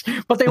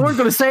nutcase, but they weren't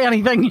going to say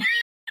anything.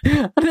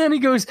 And then he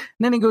goes,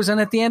 and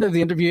at the end of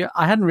the interview,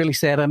 I hadn't really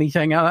said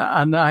anything,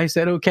 and I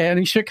said, okay, and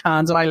he shook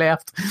hands, and I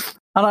left.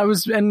 And I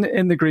was in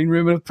the green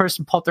room, and a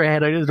person popped their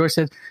head out of the door and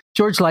said,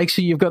 George likes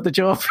you, you've got the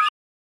job.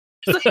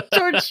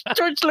 George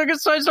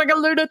Lucas sounds like a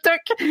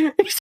lunatic.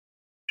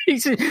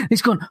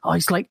 He's going, oh,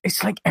 it's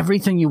like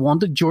everything you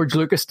wanted George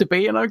Lucas to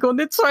be. And I'm going,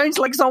 it sounds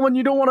like someone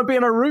you don't want to be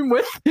in a room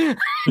with,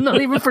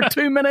 not even for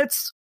 2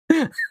 minutes.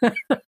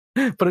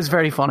 But it's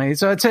very funny.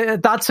 So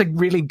that's a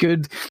really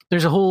good.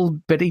 There's a whole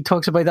bit he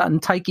talks about that, and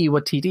Taika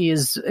Waititi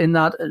is in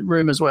that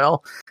room as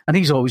well, and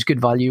he's always good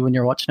value when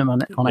you're watching him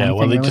on anything. Yeah,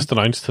 well, they just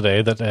announced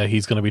today that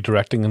he's going to be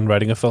directing and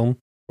writing a film.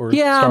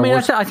 Yeah, Star I mean,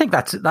 Wars. I think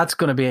that's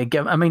going to be a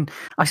give. I mean,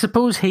 I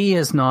suppose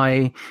he's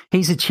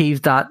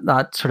achieved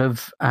that sort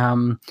of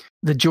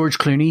the George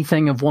Clooney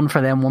thing of one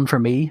for them, one for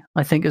me.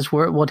 I think is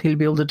what he'll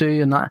be able to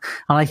do, and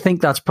I think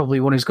that's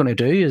probably what he's going to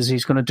do. Is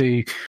he's going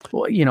to do,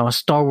 a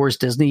Star Wars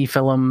Disney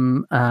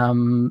film,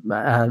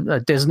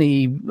 a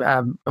Disney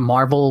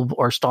Marvel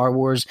or Star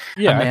Wars.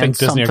 Yeah, I think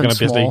Disney are going to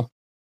basically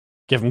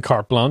give him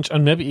carte blanche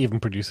and maybe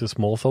even produce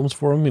small films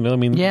for him. I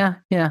mean, yeah.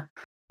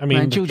 I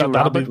mean,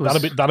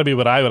 that'll be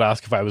what I would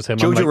ask if I was him.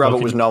 Jojo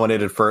Rabbit was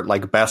nominated for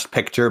like Best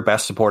Picture,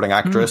 Best Supporting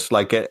Actress.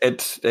 Like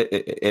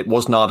it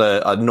was not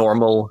a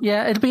normal.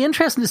 Yeah, it'd be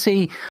interesting to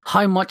see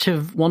how much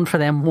of one for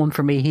them, one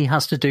for me he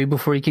has to do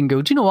before he can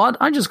go, do you know what?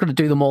 I'm just going to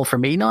do them all for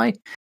me now,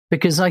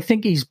 because I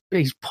think he's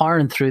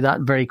powering through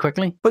that very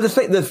quickly. But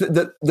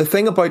the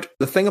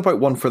thing about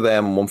one for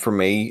them, one for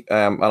me,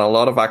 and a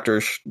lot of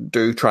actors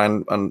do try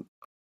and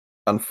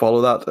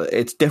follow that.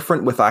 It's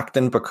different with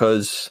acting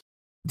because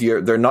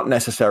they're not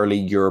necessarily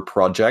your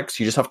projects.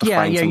 You just have to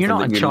find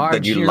something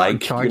that you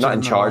like. You're not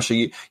in charge. So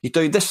you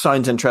do, this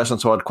sounds interesting,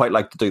 so I'd quite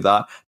like to do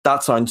that.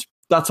 That sounds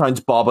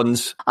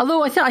bobbins.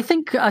 Although I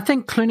think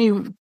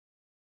Clooney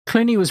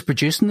was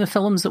producing the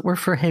films that were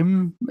for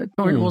him,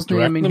 wasn't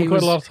he? I mean, he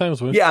was quite a lot of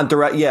times. And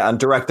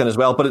directing as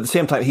well. But at the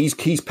same time,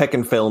 he's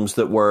picking films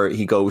that where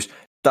he goes,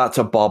 that's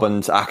a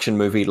bobbins action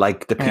movie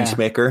like The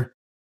Peacemaker.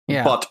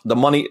 Yeah. But the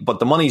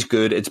money's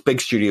good. It's big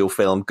studio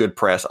film, good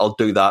press. I'll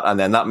do that, and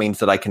then that means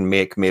that I can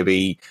make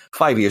maybe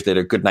 5 years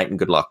later, good night and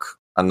good luck.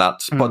 And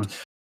that's but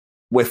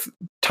with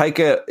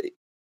Taika,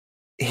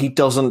 he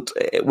doesn't.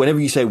 Whenever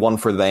you say one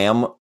for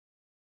them,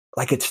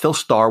 like it's still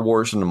Star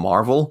Wars and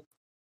Marvel.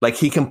 Like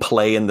he can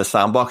play in the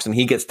sandbox, and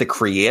he gets to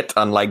create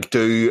and like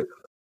do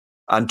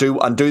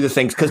the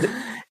things because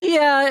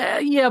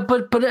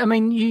but I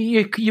mean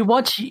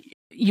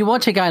you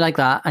watch a guy like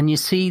that and you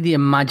see the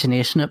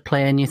imagination at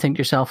play, and you think to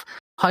yourself,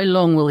 how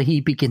long will he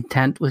be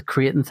content with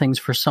creating things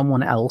for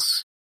someone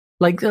else?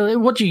 Like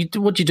what you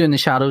do in the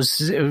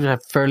Shadows, it was a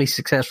fairly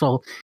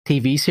successful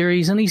TV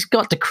series, and he's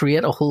got to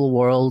create a whole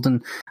world,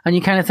 and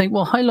you kind of think,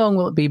 well, how long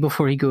will it be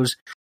before he goes,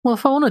 well,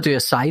 if I want to do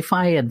a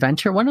sci-fi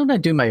adventure, why don't I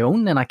do my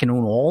own? Then I can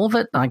own all of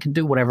it, and I can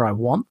do whatever I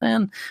want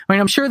then. I mean,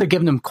 I'm sure they're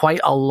giving him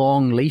quite a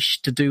long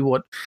leash to do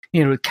what,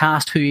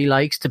 cast who he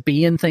likes, to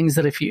be in things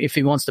that if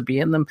he wants to be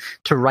in them,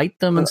 to write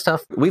them and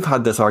stuff. We've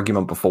had this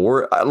argument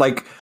before.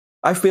 Like,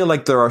 I feel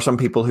like there are some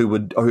people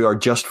who are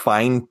just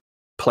fine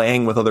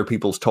playing with other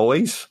people's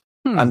toys.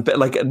 And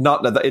like,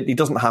 not that he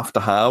doesn't have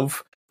to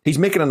have, he's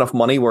making enough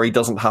money where he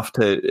doesn't have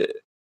to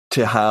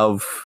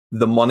have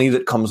the money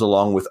that comes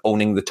along with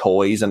owning the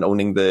toys and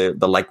owning the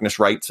likeness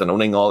rights and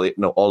owning all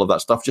all of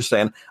that stuff, just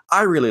saying,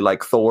 I really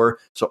like Thor,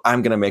 so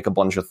I'm going to make a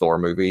bunch of Thor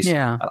movies.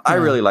 Yeah, and I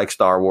really like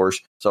Star Wars,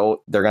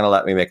 so they're going to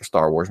let me make a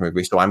Star Wars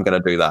movie, so I'm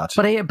going to do that.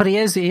 But he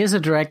is a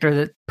director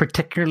that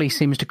particularly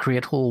seems to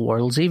create whole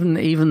worlds. Even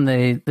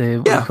the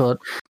what do you call it?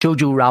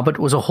 Jojo Rabbit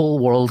was a whole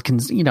world.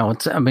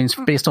 It's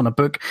based on a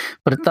book,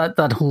 but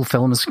that whole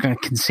film is kind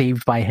of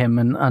conceived by him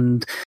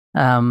and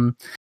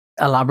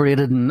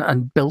elaborated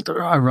and built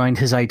around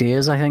his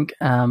ideas, I think.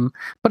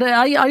 But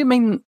I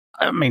mean,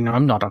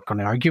 I'm not going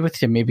to argue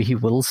with you. Maybe he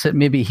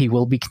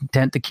will be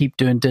content to keep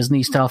doing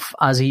Disney stuff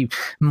as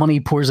money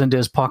pours into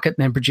his pocket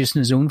and then producing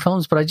his own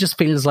films. But I just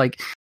feel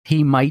like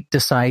he might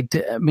decide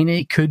to,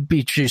 it could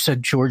be just a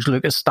George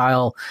Lucas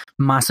style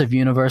massive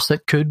universe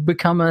that could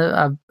become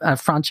a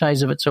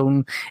franchise of its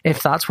own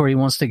if that's where he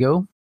wants to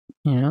go.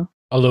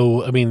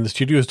 Although, the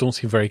studios don't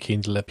seem very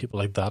keen to let people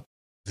like that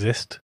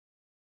exist.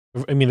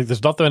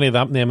 There's not any of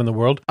that name in the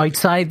world.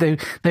 Outside,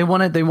 they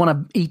want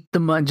to eat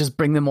them and just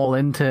bring them all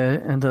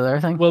into their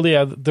thing. Well,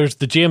 yeah, there's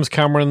the James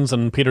Camerons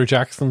and Peter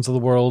Jacksons of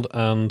the world,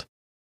 and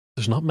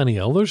there's not many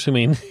others.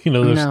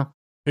 There's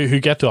who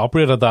get to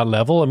operate at that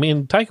level.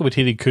 Taika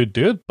Waititi could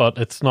do it, but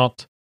it's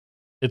not.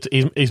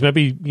 He's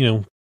maybe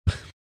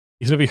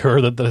he's maybe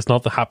heard that it's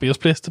not the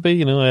happiest place to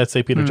be. I'd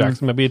say Peter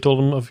Jackson maybe told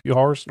him a few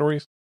horror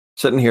stories.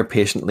 Sitting here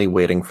patiently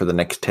waiting for the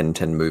next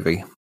Tintin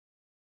movie.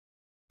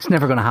 It's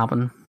never going to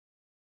happen.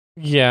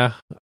 Yeah,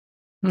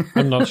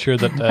 I'm not sure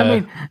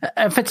that.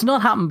 If it's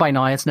not happened by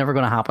now, it's never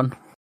going to happen.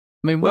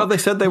 Well, they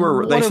said they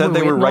were. They said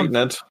they were writing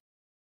it.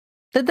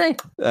 Did they?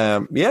 Yeah.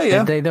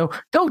 Did they though?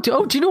 Do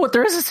you know what?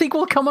 There is a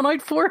sequel coming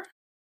out for.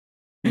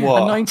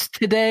 What? Announced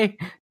today,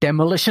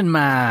 Demolition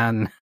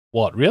Man.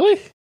 What?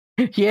 Really?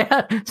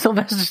 Yeah,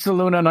 Sylvester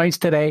Stallone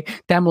announced today,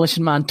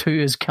 Demolition Man 2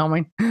 is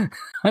coming. I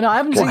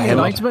haven't seen the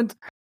announcement,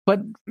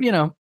 but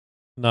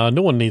No,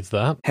 no one needs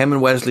that. Him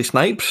and Wesley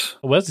Snipes?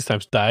 Wesley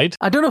Snipes died.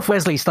 I don't know if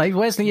Wesley Snipes...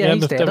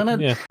 he's dead, isn't it?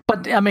 Yeah.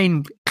 But,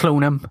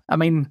 clone him.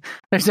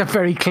 There's a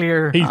very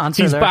clear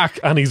answer he's there. Back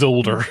and he's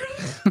older.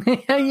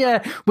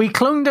 Yeah, we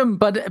cloned him,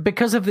 but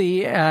because of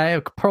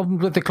the problem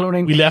with the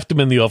cloning... We left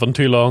him in the oven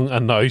too long,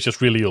 and now he's just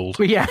really old.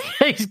 Yeah,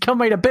 he's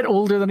come out a bit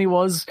older than he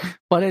was,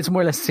 but it's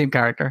more or less the same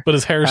character. But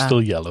his hair is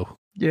still yellow.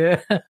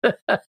 Yeah.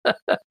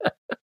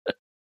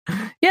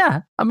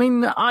 Yeah, do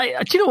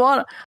you know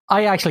what?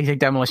 I actually think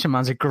Demolition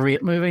Man's a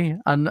great movie,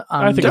 and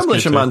I think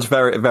Demolition Man's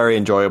very, very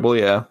enjoyable.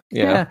 Yeah,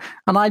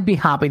 and I'd be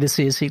happy to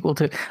see a sequel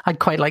to it. I'd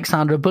quite like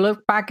Sandra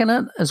Bullock back in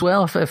it as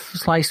well. If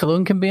Sly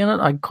Stallone can be in it,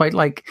 I'd quite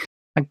like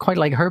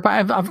her.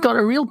 But I've got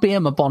a real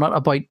BM upon it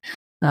about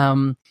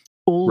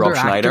older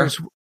actors.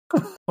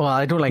 Well,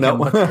 I don't like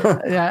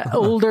it.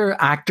 Older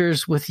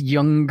actors with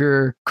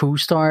younger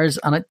co-stars,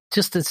 and it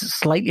just is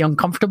slightly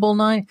uncomfortable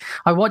now.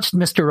 I watched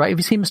Mr. Right. Have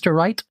you seen Mr.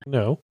 Right?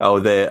 No. Oh,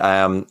 the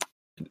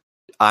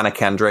Anna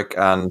Kendrick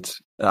and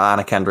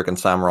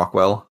Sam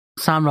Rockwell.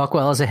 Sam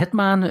Rockwell is a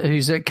hitman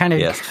who's a kind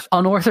of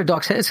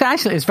unorthodox. It's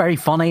very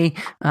funny.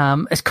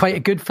 It's quite a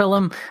good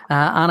film.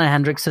 Anna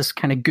Kendrick's this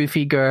kind of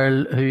goofy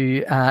girl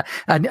who,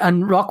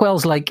 and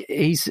Rockwell's like,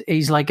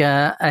 he's like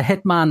a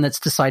hitman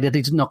that's decided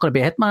he's not going to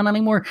be a hitman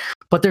anymore.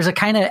 But there's a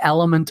kind of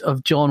element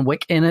of John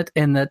Wick in it,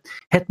 in that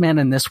hitmen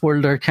in this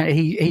world are kind of,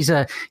 he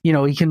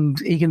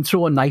can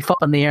throw a knife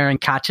up in the air and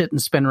catch it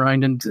and spin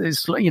around, and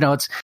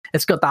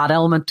it's got that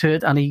element to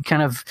it. And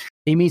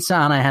he meets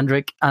Anna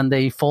Kendrick and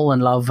they fall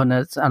in love,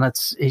 and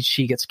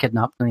she gets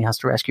kidnapped and he has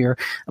to rescue her.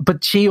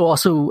 But she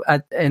also,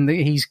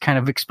 he's kind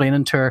of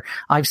explaining to her,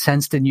 I've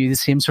sensed in you the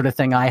same sort of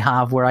thing I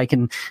have, where you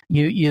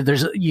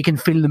can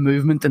feel the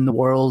movement in the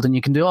world, and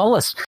you can do all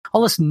this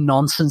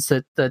nonsense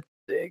that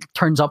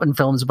turns up in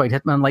films about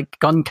hitmen, like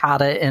Gun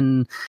Kata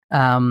in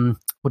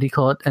what do you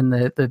call it, in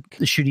the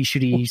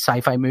shooty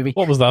sci-fi movie.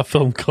 What was that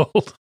film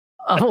called?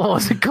 What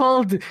was it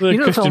called? You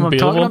know the film I'm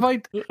talking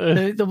about?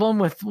 The one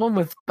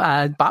with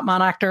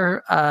Batman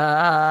actor.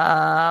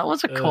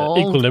 What's it called?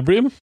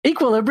 Equilibrium.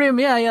 Equilibrium.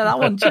 Yeah, that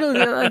one. Do you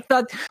know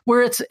that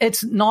where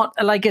it's not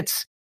like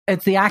it's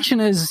the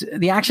action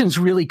is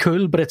really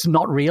cool, but it's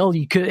not real.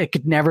 It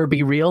could never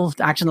be real.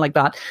 Action like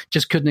that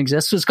just couldn't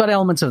exist. So it's got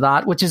elements of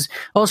that, which is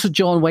also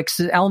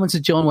elements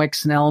of John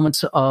Wick's and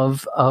elements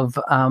of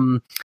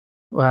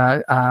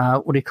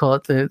what do you call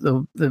it?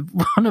 The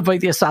one about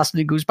the assassin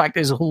who goes back to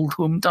his old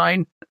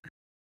hometown.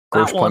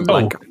 Grosse Pointe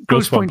Blank.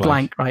 Grosse Pointe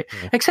Blank, right.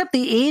 Yeah. Except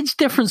the age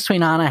difference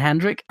between Anna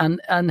Kendrick and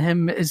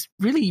him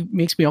really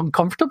makes me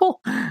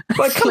uncomfortable. Well,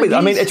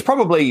 it's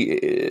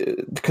probably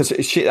because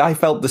I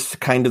felt this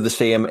kind of the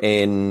same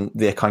in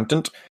The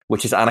Accountant,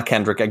 which is Anna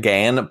Kendrick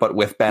again, but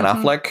with Ben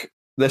Affleck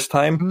this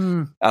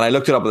time. And I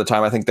looked it up at the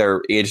time. I think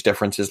their age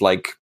difference is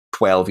like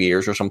 12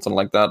 years or something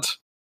like that.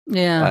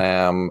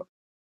 Yeah.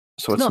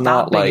 So it's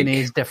not that big an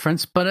age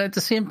difference, but at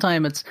the same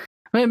time, it's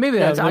maybe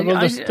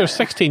there's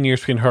 16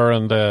 years between her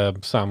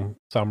and Sam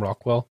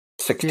Rockwell.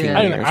 16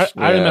 years.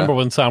 I remember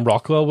when Sam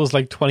Rockwell was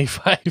like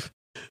 25,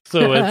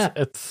 so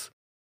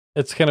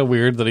it's kind of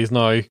weird that he's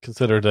now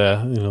considered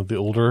the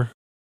older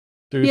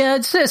Yeah,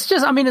 it's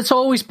just, I mean, it's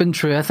always been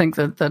true. I think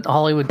that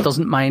Hollywood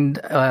doesn't mind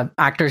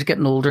actors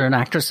getting older and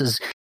actresses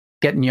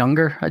getting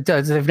younger.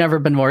 They've never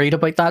been worried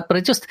about that, but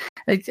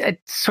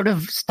it sort of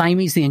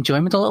stymies the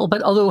enjoyment a little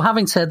bit. Although,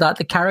 having said that,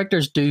 the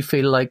characters do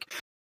feel like,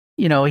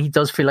 he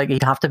does feel like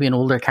he'd have to be an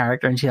older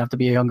character and she'd have to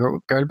be a younger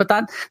girl. But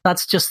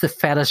that's just the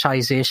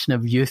fetishization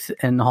of youth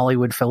in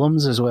Hollywood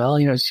films as well.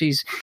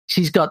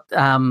 She's got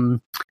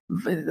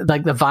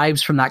like the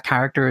vibes from that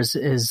character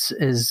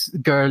is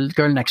girl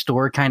next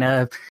door kind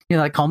of,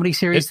 like comedy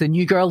series, the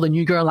new girl,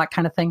 that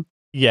kind of thing.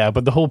 Yeah,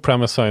 but the whole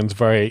premise sounds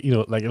very,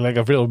 like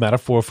a real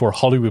metaphor for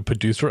Hollywood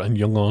producer and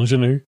young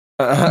ingenue.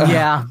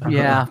 Yeah.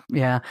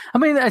 I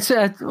mean, what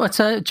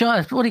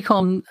do you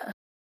call him?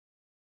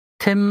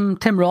 Tim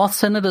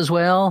Roth's in it as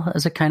well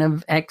as a kind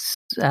of I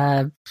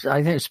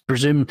think it's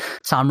presumed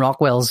Sam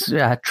Rockwell's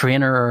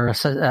trainer or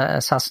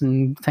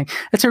assassin thing.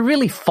 It's a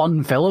really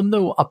fun film,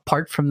 though,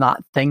 apart from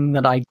that thing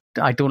that I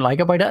don't like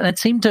about it. And it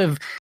seemed to have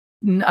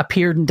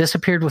appeared and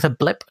disappeared with a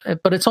blip,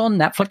 but it's on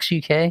Netflix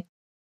UK.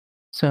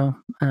 So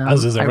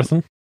as is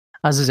everything.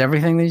 As is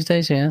everything these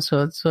days, yeah.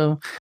 So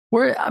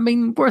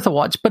worth a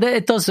watch, but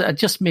it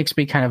just makes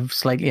me kind of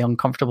slightly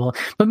uncomfortable.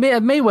 But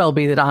it may well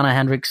be that Anna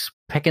Kendrick's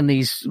picking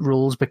these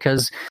roles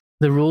because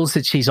the roles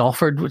that she's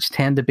offered, which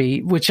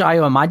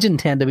I imagine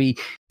tend to be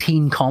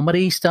teen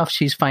comedy stuff,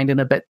 she's finding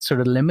a bit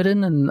sort of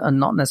limiting and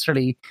not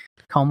necessarily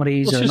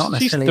comedies or not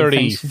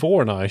necessarily. She's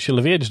 34 now. She'll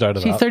have aged out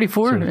of that. She's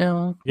 34.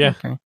 So, yeah.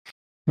 Okay.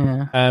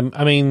 Yeah.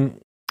 I mean,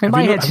 in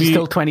my head, she's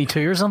still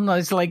 22 or something.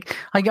 It's like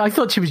I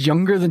thought she was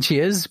younger than she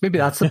is. Maybe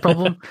that's the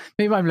problem.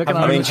 Maybe I'm looking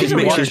at her. She's in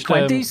her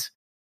 20s.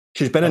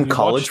 She's been in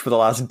college for the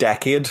last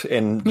decade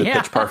in the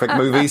Pitch Perfect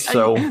movies,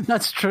 so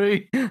that's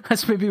true.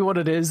 That's maybe what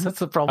it is. That's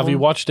the problem. Have you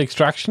watched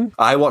Extraction?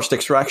 I watched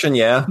Extraction.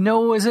 Yeah.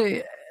 No,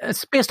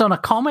 it's based on a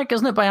comic,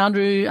 isn't it, by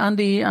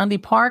Andy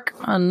Park?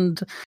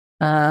 And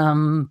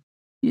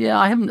yeah,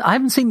 I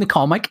haven't seen the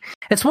comic.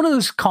 It's one of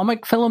those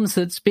comic films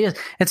it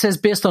says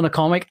based on a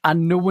comic,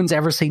 and no one's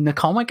ever seen the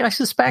comic, I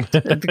suspect.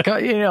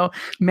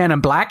 Men in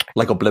Black.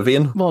 Like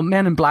Oblivion? Well,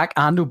 Men in Black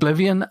and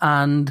Oblivion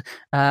and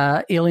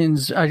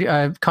Aliens,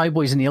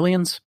 Cowboys and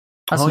Aliens.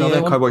 That's one.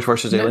 Cowboys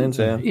versus Aliens,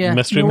 yeah.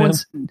 Mystery Men?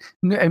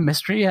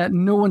 Mystery, yeah.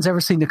 No one's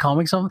ever seen the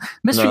comics of it.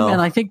 Mystery Men,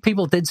 I think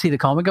people did see the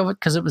comic of it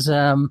because it was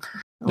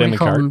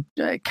Flaming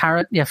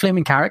Carrot.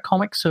 Flaming Carrot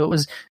comic. So it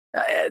was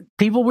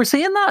people were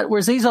saying that,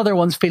 whereas these other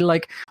ones feel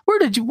like, where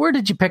did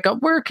you pick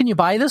up? Where can you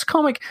buy this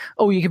comic?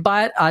 Oh, you can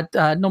buy it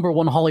at number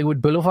 1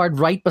 Hollywood Boulevard,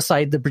 right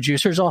beside the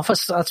producer's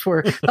office. That's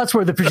where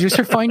the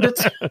producer found it.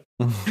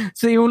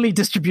 So the only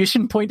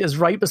distribution point is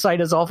right beside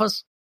his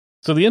office.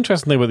 So the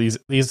interesting thing about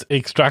these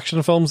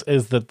Extraction films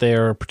is that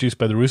they're produced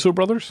by the Russo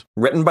brothers,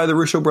 written by the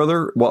Russo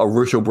brother. What a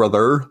Russo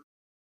brother!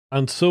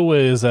 And so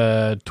is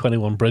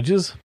 21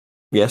 Bridges.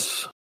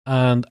 Yes,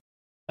 and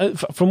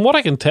from what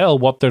I can tell,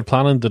 what they're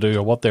planning to do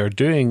or what they're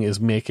doing is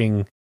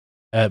making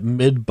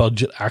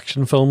mid-budget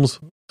action films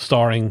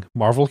starring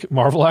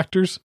Marvel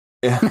actors.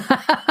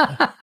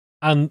 Yeah.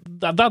 And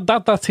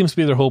that seems to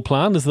be their whole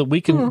plan, is that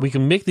we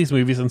can make these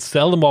movies and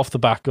sell them off the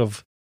back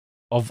of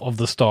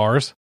the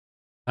stars.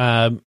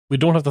 We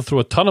don't have to throw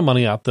a ton of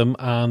money at them,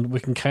 and we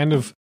can kind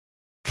of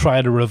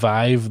try to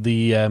revive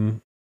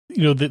the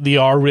the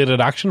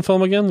R-rated action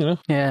film again.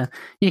 Yeah,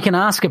 you can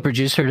ask a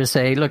producer to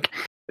say, look,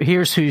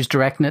 here's who's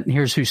directing it and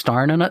here's who's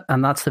starring in it,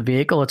 and that's the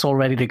vehicle. It's all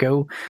ready to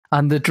go,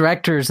 and the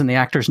directors and the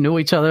actors know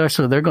each other,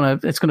 so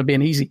it's gonna be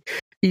an easy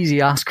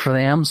ask for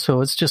them.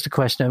 So it's just a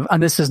question of,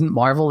 and this isn't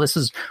Marvel, this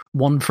is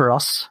one for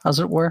us, as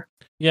it were.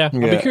 Yeah, I'll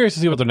be curious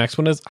to see what their next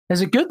one is.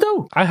 Is it good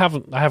though? I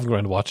haven't gone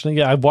around watching it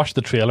yet. I've watched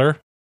the trailer.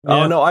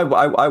 Oh no,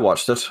 I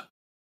watched it.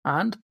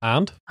 And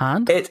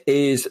it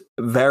is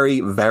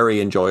very,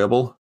 very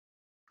enjoyable.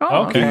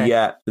 Oh, okay.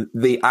 Yeah,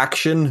 the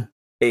action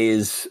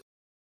is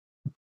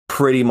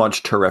pretty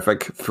much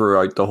terrific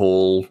throughout the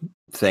whole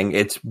thing.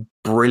 It's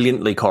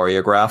brilliantly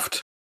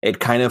choreographed. It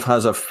kind of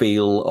has a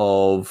feel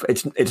of,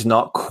 it's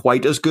not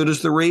quite as good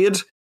as The Raid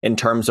in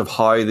terms of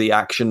how the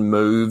action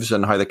moves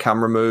and how the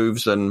camera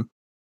moves and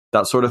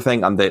that sort of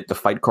thing. And the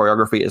fight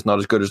choreography is not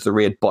as good as The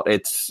Raid, but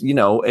it's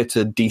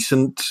a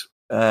decent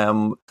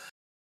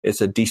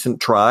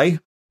try.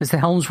 Is the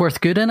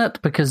Helmsworth good in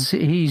it? Because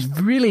he's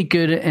really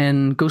good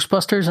in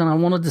Ghostbusters, and I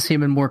wanted to see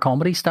him in more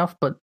comedy stuff.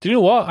 But do you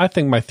know what? I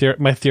think my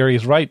theory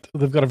is right.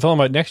 They've got a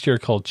film out next year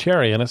called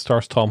Cherry, and it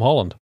stars Tom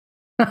Holland.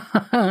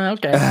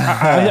 Okay,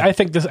 I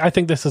think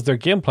this is their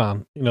game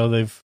plan.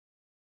 They've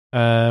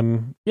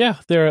they've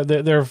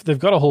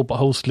got a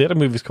whole slate of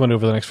movies coming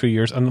over the next few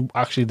years, and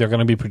actually they're going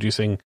to be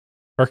producing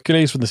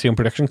Hercules from the same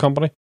production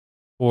company.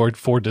 Or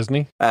for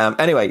Disney.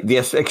 Anyway,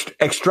 yes,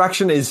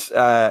 Extraction is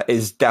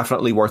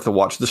definitely worth a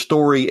watch. The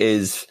story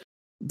is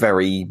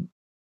very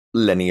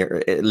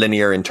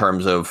linear in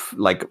terms of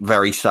like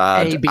very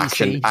sad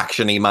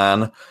actiony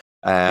man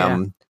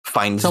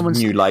finds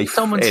new life.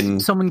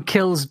 Someone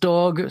kills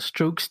dog,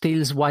 stroke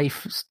steals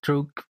wife,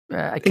 stroke.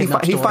 He's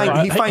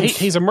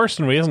a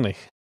mercenary, isn't he?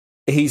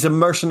 He's a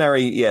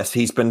mercenary. Yes,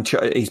 he's been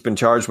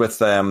charged with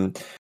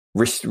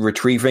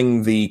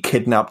retrieving the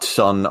kidnapped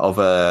son of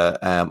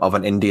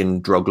an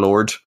Indian drug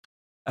lord,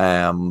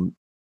 and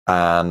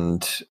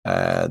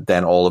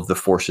then all of the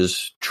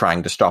forces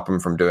trying to stop him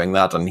from doing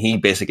that, and he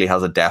basically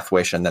has a death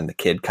wish, and then the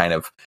kid kind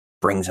of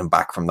brings him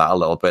back from that a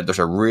little bit. There's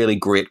a really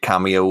great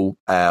cameo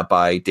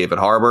by David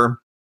Harbour,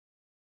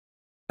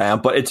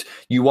 but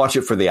you watch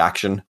it for the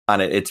action,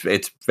 and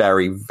it's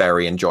very,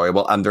 very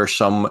enjoyable, and there's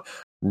some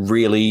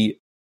really,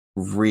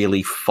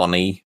 really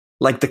funny,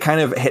 like the kind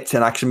of hits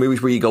in action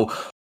movies where you go,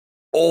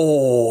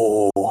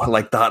 oh,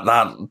 like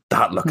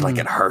that looked like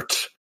it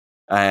hurt.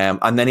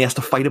 And then he has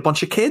to fight a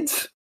bunch of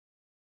kids,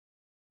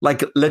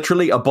 like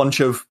literally a bunch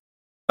of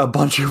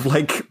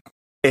like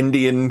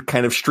Indian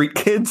kind of street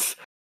kids,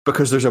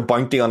 because there's a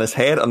bounty on his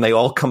head, and they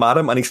all come at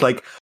him, and he's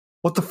like,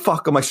 what the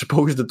fuck am I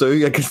supposed to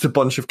do against a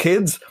bunch of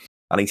kids?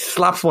 And he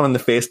slaps one in the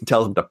face and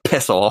tells him to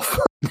piss off.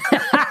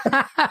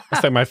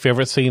 That's like my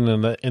favorite scene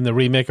in the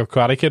remake of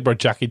Karate Kid, where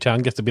Jackie Chan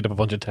gets to beat up a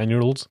bunch of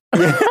 10-year-olds.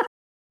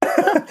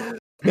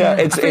 Yeah,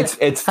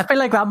 it's. I feel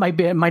like that might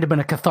have been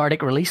a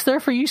cathartic release there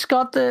for you,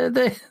 Scott.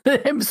 The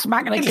him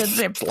smacking the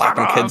kids,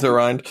 slapping kids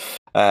around.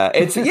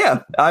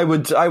 I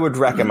would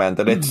recommend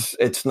it.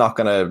 It's not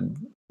going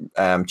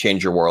to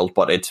change your world,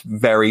 but it's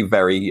very,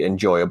 very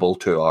enjoyable.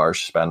 2 hours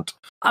spent.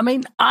 I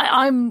mean,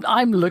 I'm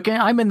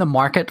in the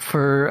market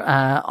for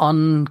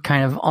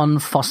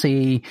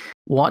unfussy,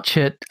 watch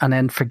it and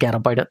then forget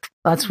about it.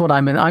 That's what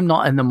I'm in. I'm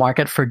not in the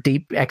market for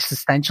deep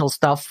existential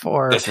stuff.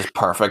 This is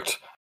perfect.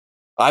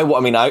 I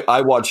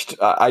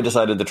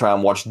decided to try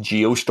and watch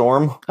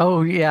Geostorm.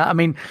 Oh yeah, I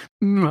mean,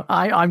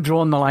 I'm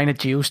drawing the line at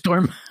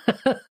Geostorm.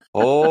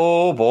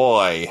 Oh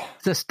boy,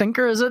 it's a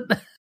stinker, is it?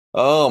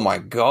 Oh my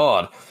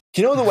god.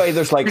 Do you know the way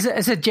there's like...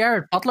 Is it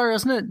Jared Butler,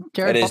 isn't it?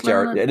 It is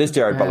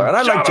Jared Butler. And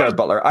I like Jared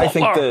Butler. I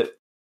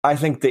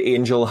think the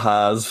Angel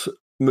Has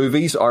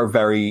movies are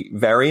very,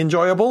 very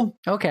enjoyable.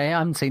 Okay, I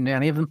haven't seen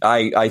any of them.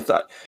 I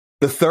thought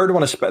the third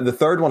one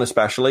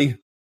especially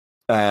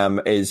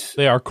is...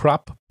 They are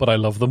crap, but I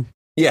love them.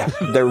 Yeah,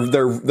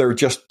 they're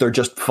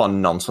just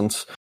fun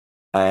nonsense.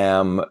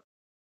 So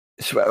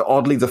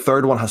oddly, the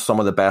third one has some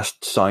of the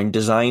best sound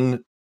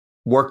design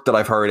work that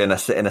I've heard in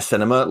a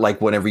cinema. Like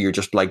whenever you're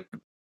just like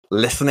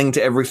listening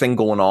to everything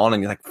going on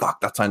and you're like, fuck,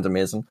 that sounds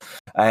amazing.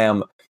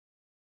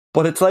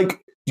 But it's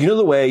like, you know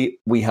the way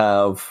we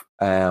have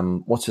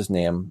what's his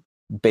name?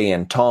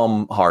 Bane,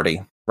 Tom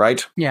Hardy,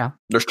 right? Yeah.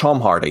 There's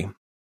Tom Hardy.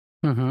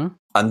 Mm-hmm.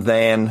 And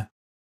then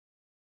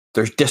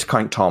there's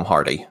Discount Tom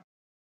Hardy.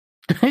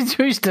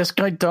 Who's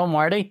Discount Tom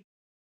Hardy?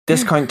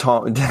 Discount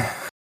Tom...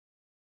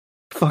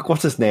 Fuck,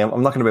 what's his name?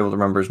 I'm not going to be able to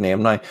remember his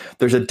name now.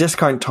 There's a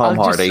Discount Tom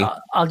Hardy.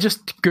 I'll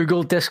just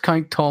Google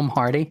Discount Tom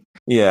Hardy.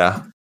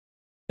 Yeah.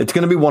 It's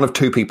going to be one of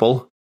 2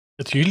 people.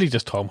 It's usually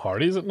just Tom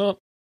Hardy, is it not?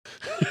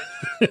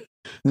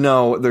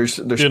 No, there's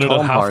Tom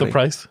Hardy. Half the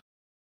price?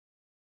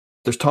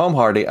 There's Tom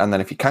Hardy, and then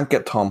if you can't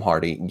get Tom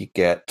Hardy, you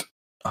get...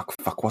 Oh,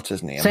 fuck, what's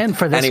his name? Send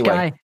for this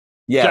guy.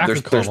 Yeah,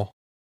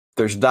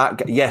 there's that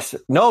guy. Yes.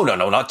 No,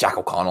 not Jack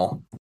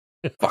O'Connell.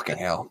 Fucking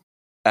hell.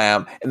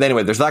 And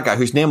anyway, there's that guy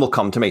whose name will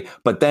come to me.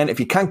 But then if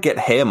you can't get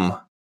him,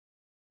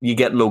 you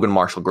get Logan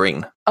Marshall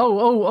Green.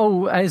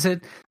 Oh, is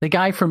it the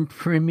guy from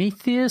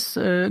Prometheus?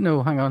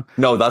 No, hang on.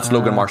 No, that's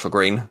Logan Marshall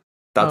Green.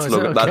 That's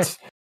Logan. Okay. That's,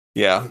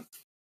 yeah.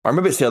 Or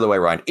maybe it's the other way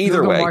around.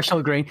 Either way.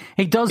 Marshall Green.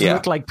 He does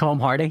look like Tom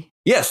Hardy.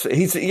 Yes,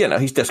 he's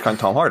Discount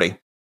Tom Hardy.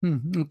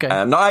 Okay.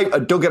 Now,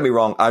 don't get me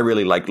wrong. I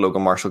really like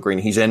Logan Marshall Green.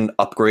 He's in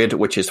Upgrade,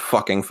 which is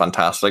fucking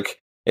fantastic.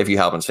 If you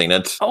haven't seen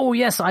it. Oh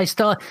yes, I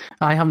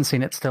haven't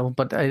seen it still,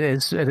 but it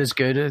is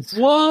good. It's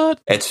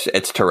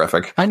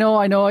terrific. I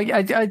know.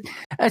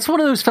 It's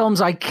one of those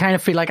films I kind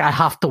of feel like I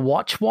have to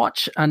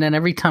watch, and then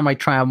every time I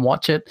try and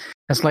watch it,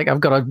 it's like I've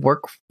got to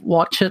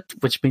watch it,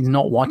 which means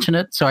not watching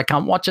it, so I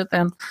can't watch it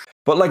then.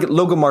 But like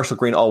Logan Marshall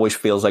Green always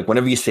feels like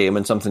whenever you see him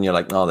in something, you're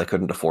like, no, they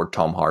couldn't afford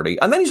Tom Hardy,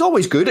 and then he's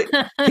always good.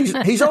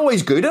 He's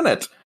always good in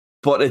it,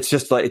 but it's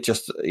just like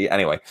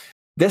anyway.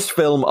 This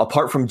film,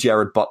 apart from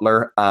Jared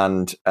Butler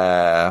and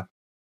Ed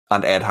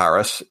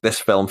Harris, this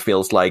film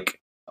feels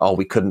like, oh,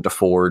 we couldn't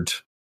afford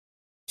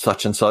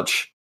such and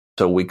such,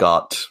 so we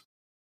got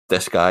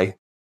this guy.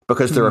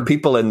 Because there are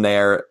people in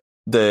there.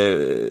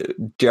 The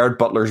Jared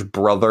Butler's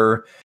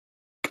brother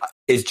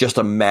is just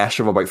a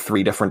mesh of about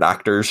 3 different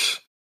actors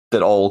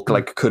that all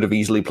like could have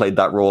easily played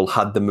that role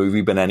had the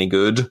movie been any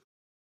good.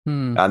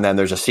 And then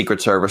there's a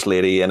Secret Service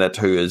lady in it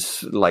who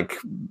is like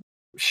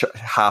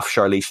half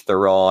Charlize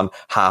Theron,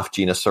 half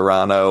Gina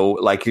Carano.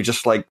 Like, you're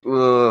just like,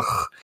 ugh.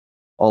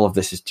 All of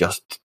this is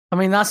just... I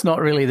mean, that's not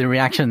really the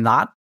reaction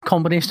that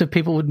combination of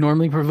people would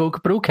normally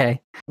provoke, but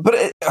okay.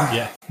 But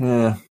yeah.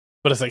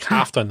 But it's like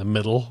half down the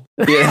middle.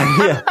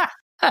 Yeah.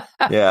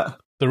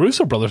 The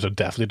Russo brothers are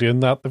definitely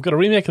doing that. They've got a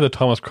remake of the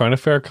Thomas Crown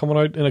Affair coming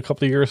out in a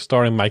couple of years,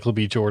 starring Michael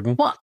B. Jordan.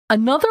 What?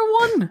 Another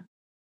one?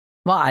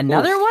 What?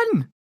 Another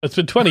one? It's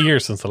been 20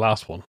 years since the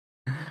last one.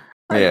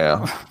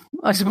 Yeah.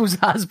 I suppose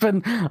has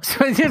been.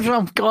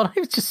 Oh God, I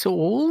was just so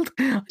old.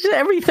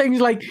 Everything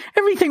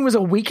was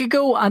a week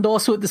ago, and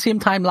also at the same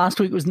time last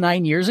week was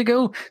 9 years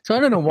ago. So I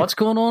don't know what's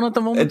going on at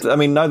the moment. I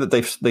mean, now that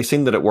they've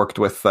seen that it worked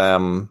with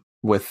the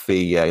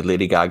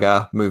Lady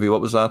Gaga movie.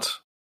 What was that?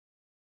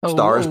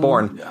 Star is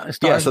Born.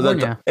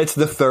 It's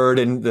the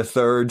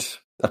third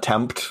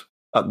attempt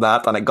at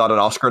that, and it got an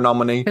Oscar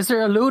nominee. Is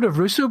there a load of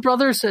Russo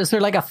brothers? Is there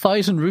like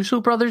 1,000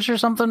 Russo brothers or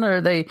something?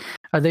 Or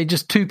are they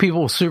just two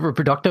people super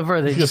productive? Or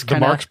are they just the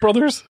Marx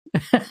Brothers?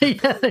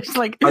 Yeah, there's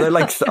like are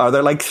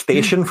they like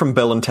Station from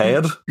Bill and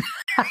Ted?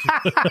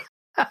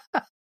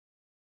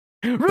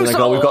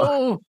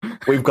 Russo!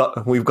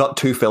 Like, we've got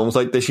two films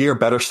out this year.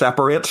 Better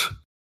separate.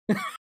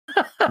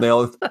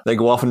 They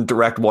go off and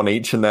direct one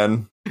each, and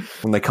then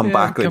when they come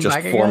back, they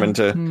just form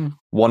into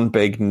one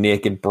big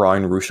naked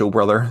brown Russo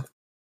brother.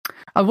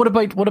 What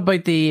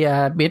about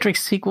the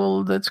Matrix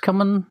sequel that's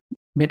coming?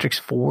 Matrix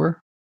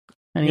 4?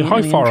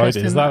 How far out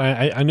is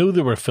that? I know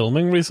they were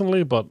filming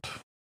recently, but...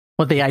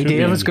 Well, the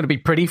idea is going to be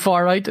pretty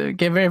far out.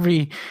 Give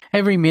every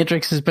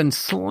Matrix has been...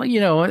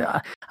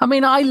 I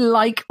mean, I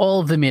like all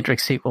of the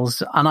Matrix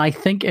sequels, and I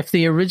think if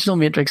the original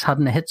Matrix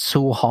hadn't hit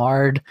so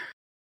hard,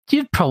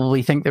 you'd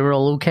probably think they were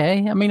all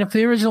okay. I mean, if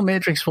the original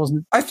Matrix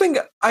wasn't... I think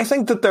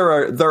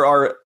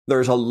that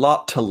there's a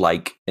lot to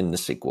like in the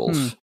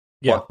sequels.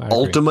 Yeah, but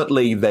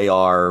ultimately they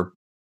are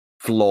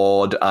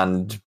flawed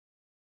and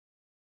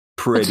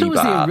pretty so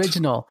bad. The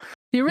original.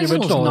 The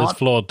original is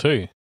flawed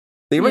too.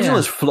 The original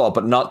is flawed,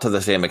 but not to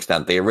the same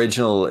extent. The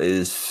original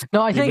is...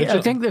 No, I think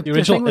the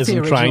original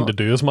isn't trying to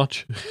do as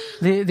much.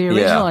 The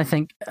original, I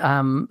think,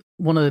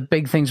 one of the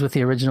big things with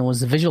the original was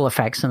the visual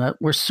effects in it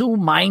were so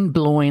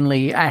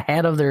mind-blowingly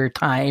ahead of their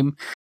time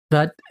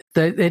that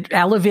it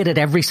elevated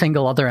every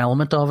single other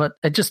element of it.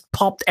 It just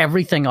popped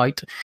everything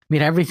out,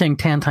 made everything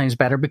 10 times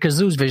better because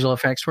those visual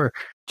effects were...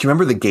 Do you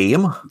remember the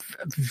game?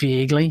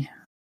 Vaguely.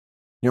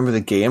 You remember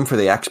the game for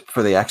the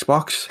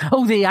Xbox?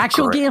 Oh, the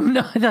actual game?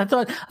 No, I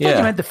thought you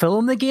meant the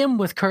film, the game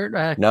with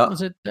Kurt... no.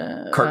 Was it...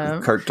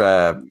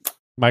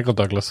 Michael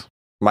Douglas.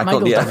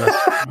 Michael Douglas.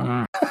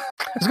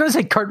 I was going to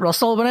say Kurt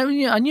Russell, but I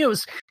knew it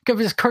was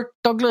Kurt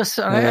Douglas.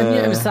 I knew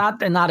it was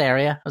that in that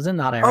area. I was in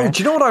that area. Oh,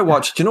 do you know what I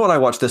watched? Do you know what I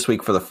watched this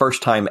week for the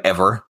first time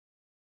ever?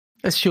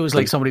 This shows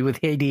like somebody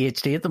with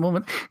ADHD at the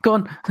moment. Go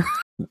on.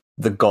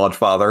 The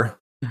Godfather.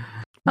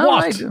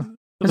 What? Is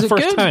the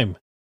first time?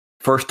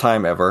 First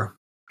time ever.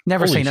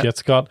 Never Holy seen shit, it.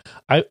 Scott.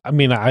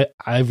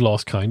 I've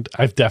lost count.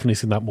 I've definitely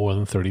seen that more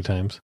than 30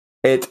 times.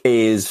 It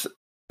is.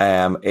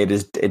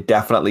 It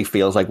definitely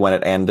feels like when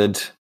it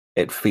ended,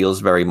 it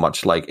feels very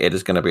much like it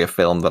is going to be a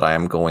film that I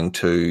am going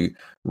to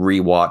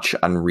rewatch,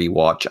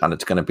 and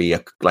it's going to be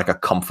like a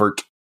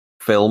comfort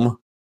film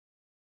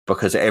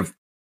because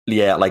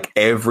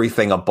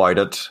everything about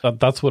it.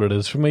 That's what it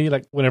is for me.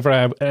 Like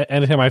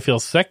anytime I feel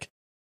sick,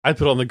 I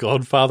put on The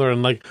Godfather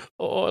and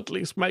at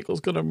least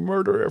Michael's going to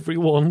murder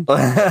everyone.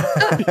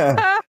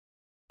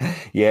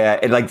 Yeah,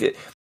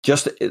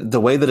 just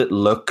the way that it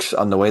looks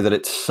and the way that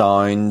it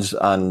sounds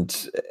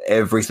and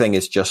everything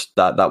is just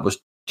that was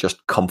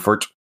just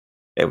comfort.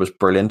 It was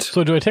brilliant.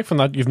 So do I take from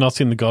that you've not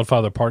seen The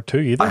Godfather Part 2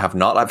 either? I have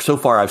not. I've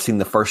seen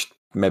the first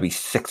maybe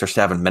 6 or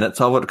 7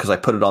 minutes of it because I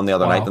put it on the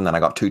other night and then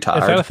I got too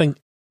tired. If anything,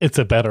 it's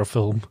a better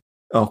film.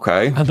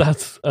 Okay. And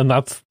that's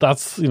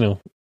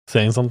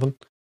saying something.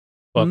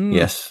 But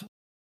yes.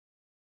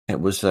 It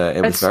was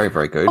very,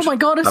 very good. Oh my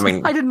God,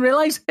 I didn't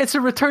realise it's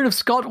a return of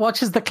Scott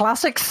watches the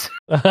classics.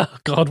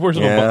 God, where's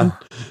the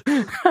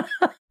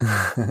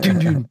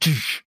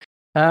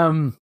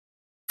button?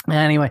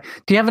 Anyway,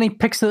 do you have any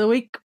picks of the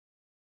week?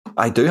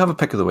 I do have a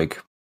pick of the week.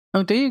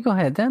 Oh, do you? Go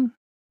ahead then.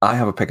 I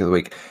have a pick of the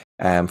week.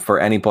 For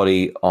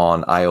anybody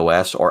on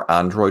iOS or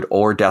Android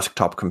or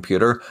desktop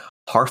computer,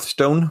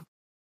 Hearthstone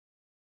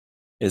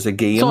is a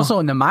game. It's also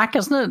on the Mac,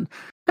 isn't it?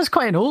 It's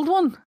quite an old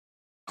one.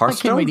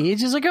 Hearthstone? That came out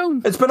ages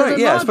ago. It's been out, It's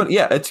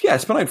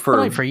been out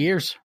for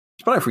years.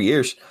 It's been out for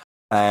years.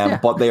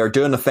 But they are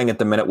doing a thing at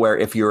the minute where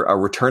if you're a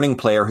returning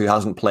player who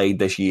hasn't played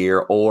this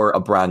year or a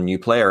brand new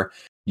player,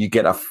 you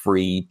get a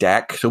free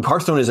deck. So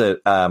Hearthstone is an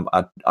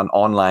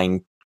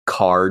online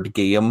card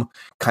game,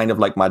 kind of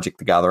like Magic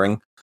the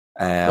Gathering.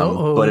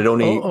 But it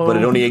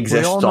only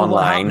exists we all know online.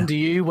 What happened to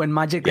you when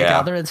Magic the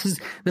Gathering? This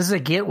is a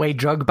gateway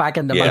drug back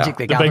into Magic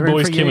the Gathering. The big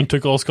boys came and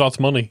took all Scott's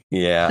money.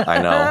 Yeah,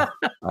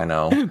 I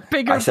know.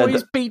 Bigger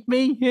boys beat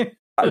me.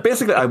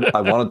 Basically,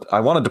 I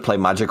wanted to play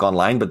Magic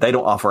online, but they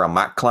don't offer a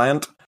Mac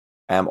client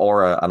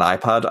or an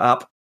iPad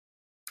app.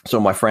 So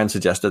my friend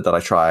suggested that I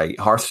try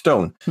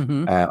Hearthstone,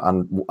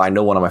 and I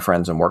know one of my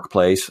friends in work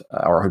plays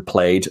or who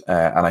played,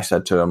 and I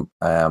said to him,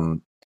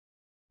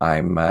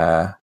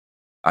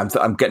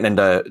 I'm getting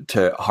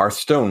into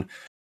Hearthstone.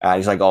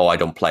 He's like, oh, I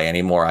don't play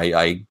anymore.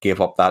 I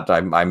gave up that.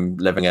 I'm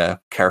living a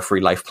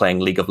carefree life playing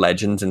League of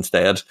Legends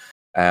instead.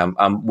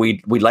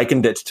 We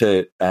likened it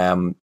to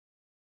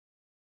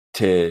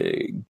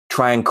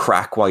try and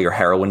crack while you're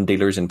heroin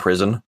dealers in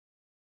prison.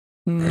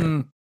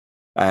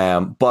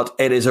 But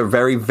it is a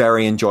very,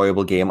 very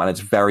enjoyable game, and it's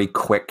very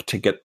quick to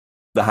get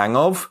the hang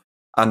of.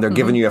 and they're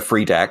giving you a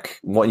free deck.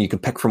 One you can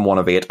pick from one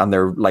of 8, and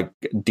they're like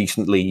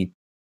decently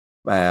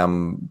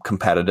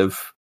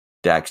competitive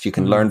decks. You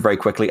can learn very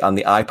quickly, and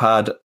the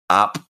iPad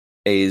app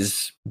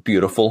is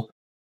beautiful.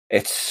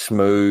 It's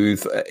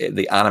smooth.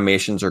 The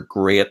animations are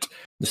great.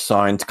 The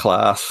sound's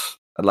class.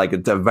 Like,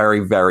 it's a very,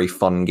 very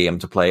fun game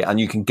to play, and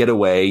you can get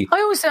away. I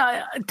always,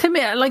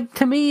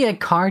 to me, a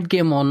card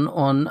game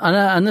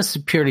and this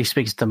purely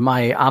speaks to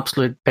my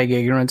absolute big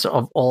ignorance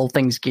of all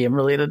things game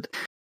related,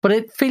 but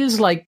it feels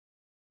like,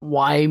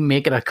 why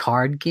make it a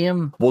card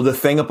game? Well, the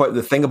thing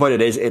about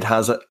it is it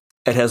has an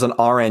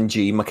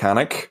RNG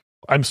mechanic.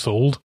 I'm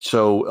sold.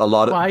 So a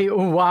lot of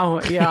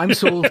wow, yeah, I'm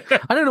sold.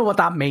 I don't know what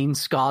that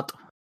means, Scott.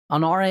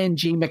 An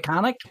RNG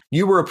mechanic?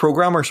 You were a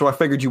programmer, so I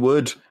figured you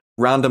would.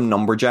 Random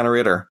number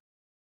generator.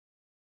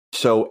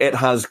 So it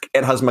has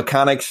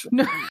mechanics.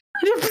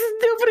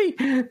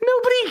 Nobody.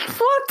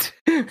 What?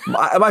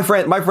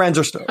 My friends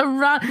are.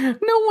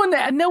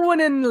 No one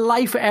in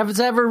life has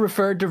ever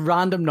referred to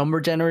random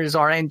number generators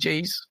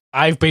RNGs.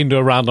 I've been to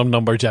a random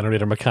number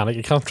generator mechanic.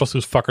 You can't trust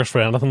those fuckers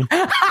for anything.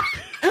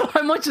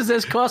 How much does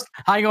this cost?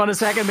 Hang on a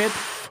second, mate.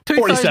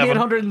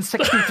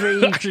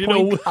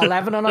 2,863.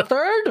 11 and a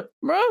third,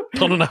 bro.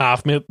 Ton and a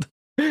half, mate.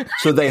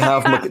 So they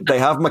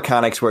have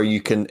mechanics where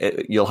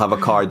you'll have a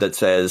card that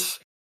says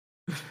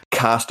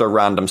cast a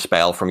random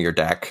spell from your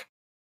deck,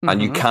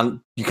 and you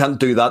can't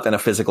do that in a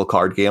physical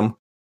card game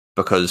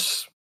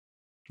because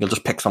you'll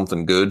just pick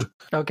something good.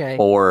 Okay.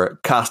 Or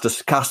cast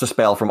a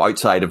spell from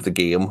outside of the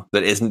game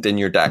that isn't in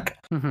your deck,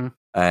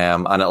 and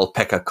it'll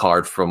pick a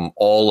card from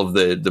all of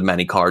the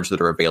many cards that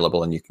are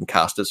available, and you can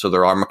cast it. So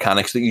there are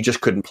mechanics that you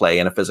just couldn't play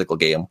in a physical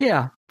game.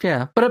 Yeah.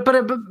 But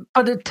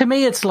to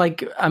me, it's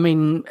like, I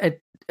mean,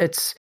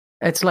 it's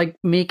like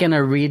making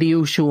a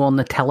radio show on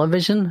the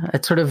television.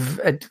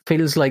 It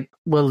feels like,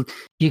 well,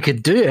 you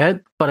could do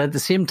it, but at the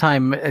same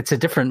time, it's a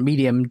different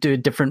medium. Do a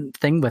different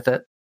thing with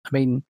it. I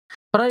mean,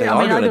 but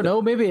I don't know.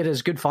 Maybe it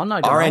is good fun.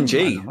 I don't know.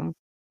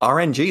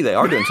 RNG, they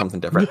are doing something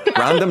different.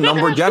 Random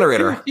number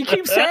generator. You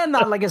keep saying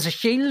that like it's a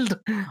shield.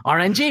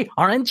 RNG.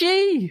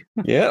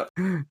 Yeah.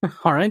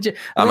 RNG.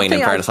 I mean,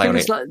 in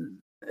fairness,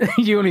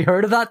 you only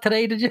heard of that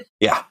today, did you?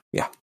 Yeah.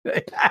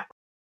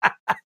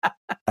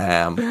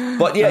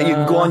 But yeah, you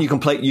can go on.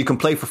 You can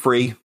play for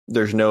free.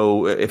 There's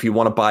no, if you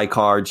want to buy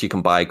cards, you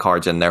can buy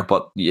cards in there.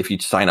 But if you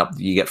sign up,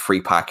 you get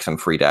free packs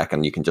and free deck,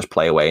 and you can just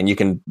play away. And you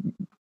can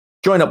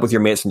join up with your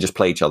mates and just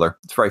play each other.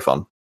 It's very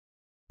fun.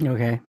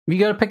 Okay, you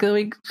got a pick of the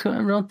week,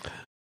 Ron?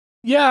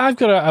 Yeah, I've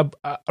got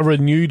a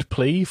renewed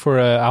plea for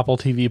Apple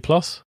TV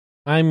Plus.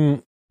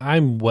 I'm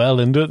well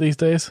into it these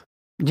days.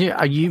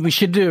 Yeah, we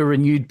should do a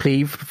renewed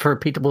plea for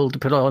people to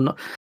put on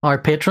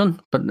our Patreon.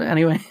 But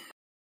anyway.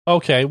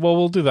 Okay, well,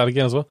 we'll do that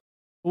again as well.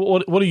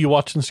 What are you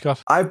watching,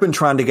 Scott? I've been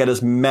trying to get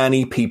as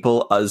many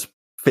people as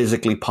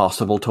physically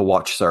possible to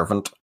watch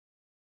Servant.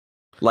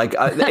 Like,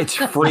 it's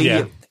free.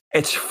 Yeah.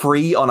 It's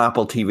free on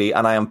Apple TV,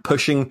 and I am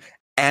pushing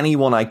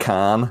anyone I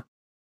can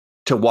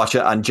to watch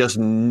it, and just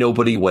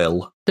nobody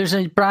will. There's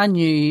a brand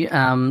new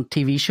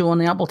TV show on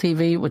the Apple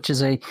TV, which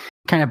is a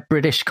kind of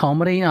British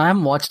comedy. I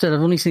haven't watched it.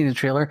 I've only seen the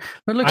trailer.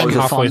 But it looks I'm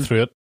halfway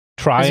through it.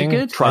 Trying. Is it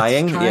good?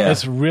 Trying, yeah.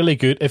 It's really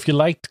good. If you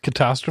liked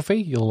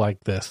Catastrophe, you'll like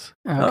this.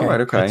 Okay. Oh,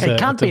 right, okay. It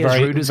can't be as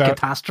rude as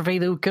Catastrophe,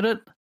 though, could it?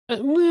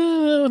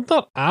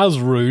 Not as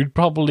rude,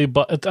 probably,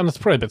 but it's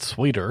probably a bit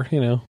sweeter,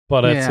 you know.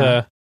 But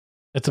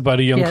it's about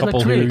a young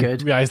couple who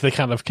realize they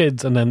can't have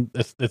kids, and then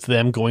it's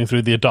them going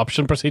through the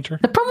adoption procedure.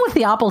 The problem with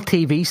the Apple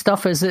TV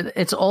stuff is that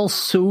it's all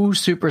so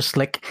super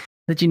slick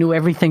that you know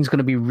everything's going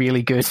to be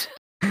really good,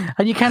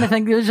 and you kind of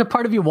think there's a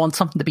part of you wants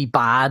something to be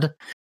bad.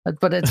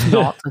 But it's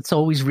not. It's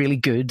always really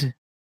good.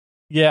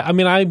 Yeah, I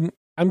mean, I'm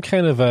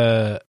kind of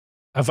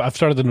I've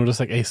started to notice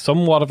like a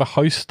somewhat of a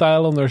house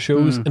style on their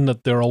shows in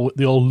that they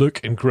all look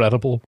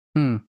incredible.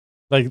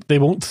 Like they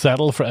won't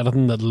settle for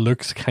anything that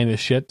looks kind of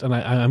shit. And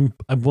I'm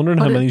wondering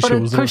how many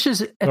shows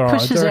it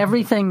pushes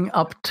everything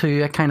up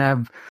to a kind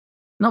of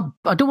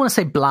I don't want to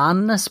say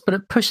blandness, but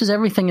it pushes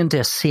everything into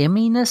a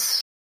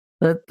sameness.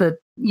 That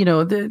you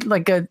know,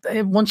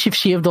 once you've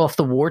shaved off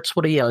the warts,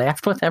 what are you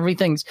left with?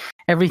 Everything's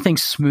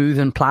smooth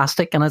and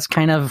plastic, and it's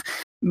kind of,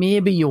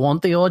 maybe you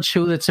want the odd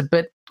show that's a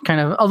bit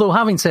kind of. Although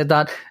having said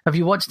that, have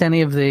you watched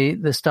any of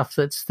the stuff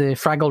that's the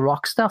Fraggle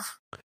Rock stuff?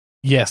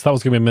 Yes, that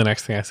was going to be my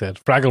next thing I said.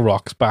 Fraggle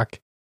Rock's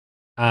back,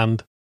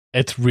 and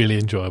it's really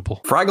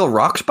enjoyable. Fraggle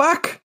Rock's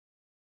back?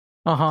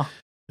 Uh-huh.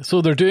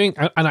 So they're doing,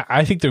 and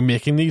I think they're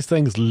making these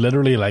things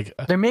literally like...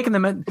 They're making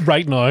them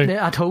right now.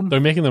 At home. They're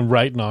making them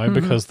right now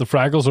because the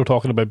Fraggles are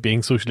talking about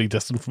being socially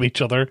distant from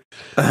each other.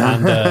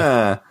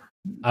 And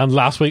and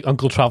last week,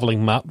 Uncle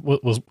Traveling Matt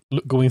was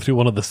going through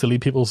one of the silly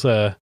people's,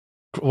 one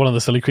of the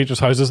silly creatures'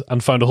 houses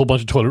and found a whole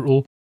bunch of toilet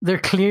roll. They're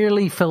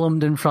clearly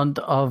filmed in front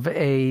of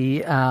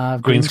a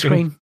green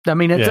screen. I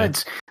mean,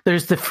 it's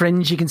there's the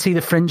fringe. You can see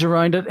the fringe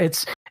around it.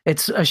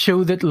 It's a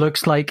show that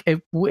looks like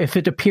if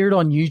it appeared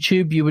on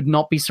YouTube, you would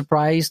not be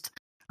surprised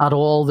at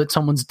all that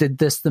someone's did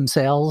this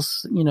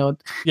themselves. You know.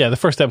 Yeah, the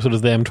first episode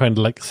is them trying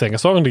to like sing a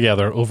song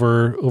together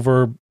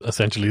over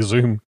essentially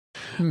Zoom,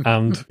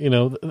 and you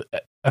know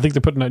I think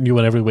they're putting out a new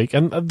one every week,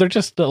 and they're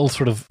just little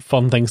sort of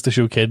fun things to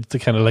show kids to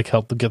kind of like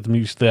help them get them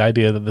used to the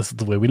idea that this is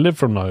the way we live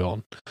from now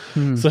on.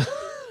 So,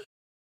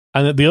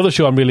 and the other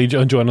show I'm really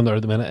enjoying on there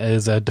at the minute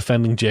is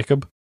Defending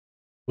Jacob,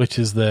 which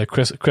is the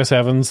Chris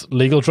Evans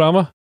legal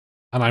drama,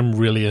 and I'm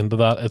really into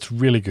that. It's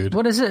really good.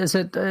 What is it? Is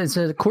it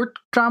a court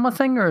drama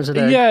thing, or is it?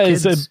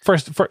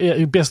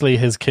 Basically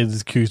his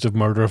kid's accused of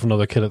murder of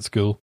another kid at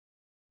school,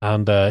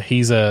 and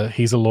he's a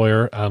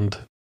lawyer, and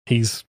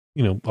he's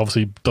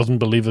obviously doesn't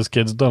believe his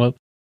kid's done it.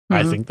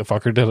 I think the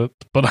fucker did it,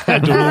 but I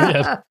don't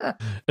know yet.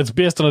 It's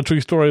based on a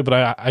true story,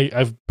 but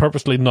I've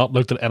purposely not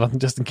looked at anything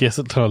just in case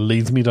it kind of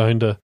leads me down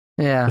to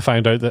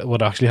find out that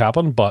what actually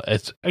happened. But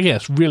it's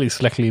really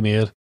slickly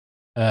made.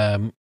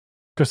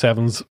 Chris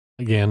Evans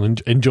again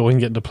enjoying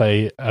getting to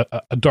play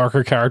a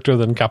darker character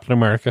than Captain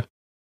America.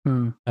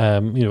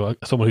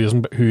 Someone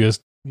who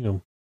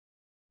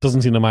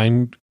doesn't seem to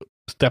mind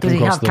stepping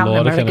across the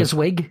law. Does he have Captain America's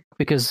wig?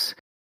 Because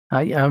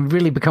I've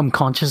really become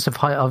conscious of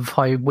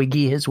how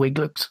wiggy his wig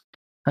looks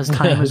as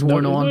time has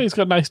worn on. He's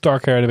got nice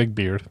dark hair and a big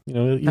beard. He's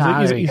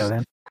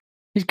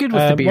good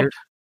with the beard.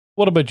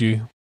 What about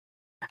you?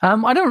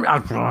 I don't.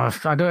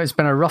 It's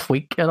been a rough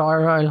week at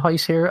our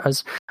house here,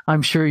 as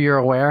I'm sure you're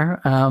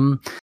aware.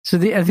 So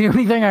the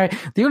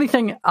only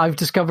thing I've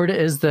discovered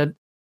is that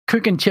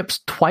cooking chips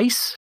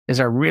twice is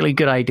a really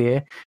good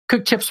idea.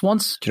 Cook chips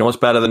once. Do you know what's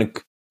better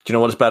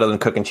than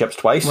cooking chips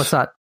twice? What's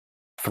that?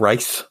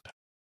 Thrice.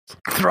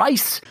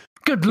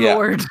 Good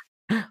Lord.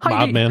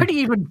 How do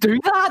you even do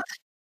that?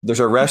 There's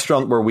a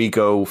restaurant where we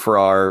go for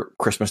our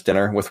Christmas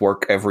dinner with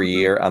work every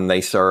year, and they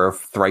serve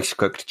thrice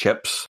cooked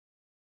chips,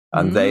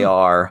 and they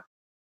are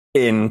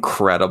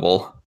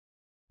incredible.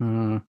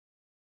 Now,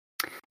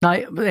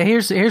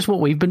 here's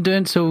what we've been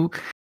doing. So,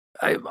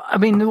 I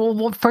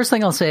mean, first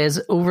thing I'll say is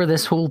over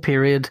this whole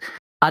period,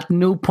 at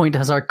no point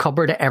has our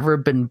cupboard ever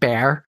been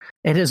bare.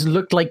 It has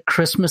looked like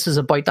Christmas is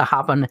about to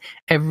happen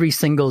every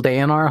single day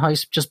in our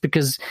house, just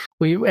because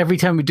every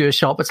time we do a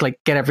shop, it's like,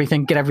 get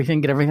everything.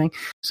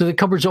 So the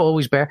cupboards are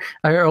always bare,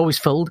 are always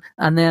filled.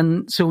 And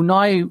then, so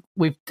now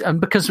we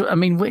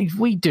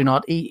do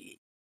not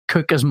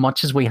cook as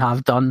much as we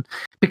have done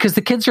because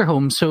the kids are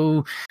home.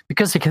 So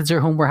because the kids are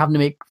home, we're having to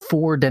make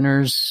 4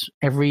 dinners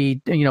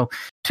every,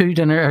 2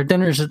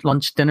 dinners at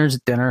lunch, dinners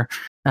at dinner,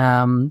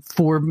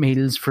 4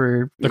 meals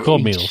for they're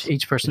called meals.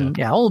 Each person.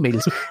 Yeah, all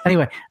meals.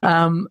 Anyway,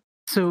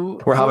 so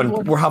we're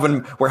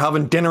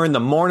having dinner in the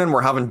morning.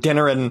 We're having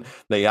dinner in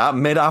the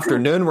mid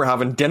afternoon. We're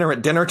having dinner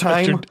at dinner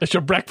time. It's your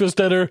breakfast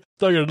dinner.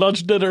 It's your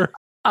lunch dinner.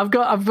 I've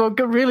got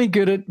really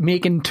good at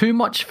making too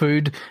much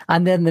food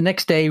and then the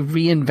next day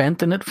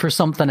reinventing it for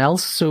something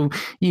else. So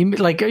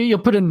you'll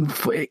put in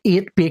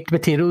 8 baked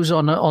potatoes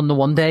on the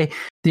one day.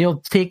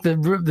 You'll take the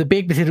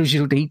baked potatoes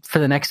you'll eat for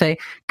the next day,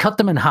 cut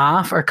them in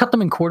half or cut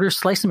them in quarters,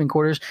 slice them in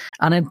quarters,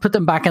 and then put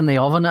them back in the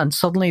oven. And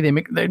suddenly they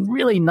make the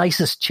really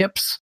nicest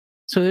chips.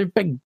 So they're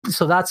big.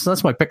 So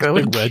that's my pick of the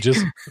week. Big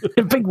wedges.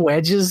 Big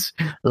wedges.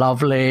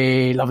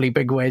 Lovely, lovely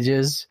big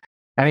wedges.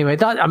 Anyway,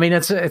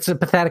 it's a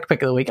pathetic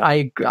pick of the week.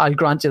 I'll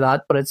grant you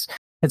that, but it's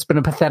been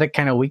a pathetic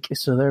kind of week.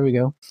 So there we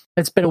go.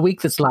 It's been a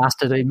week that's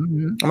lasted.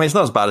 It's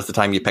not as bad as the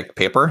time you picked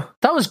paper.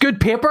 That was good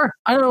paper.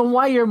 I don't know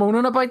why you're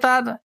moaning about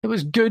that. It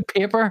was good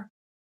paper.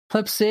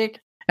 Flip's sake.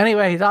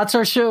 Anyway, that's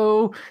our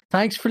show.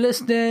 Thanks for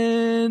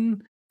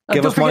listening.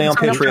 Give us money on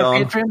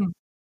Patreon.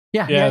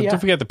 Yeah. Don't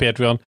forget the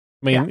Patreon.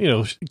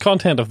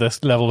 Content of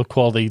this level of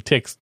quality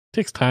takes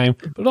time,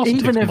 but it also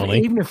takes money.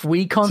 Even if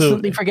we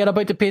constantly forget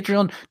about the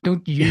Patreon,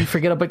 don't you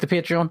forget about the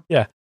Patreon.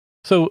 Yeah.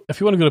 So if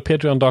you want to go to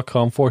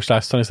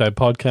patreon.com/Sunnyside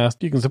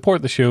Podcast, you can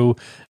support the show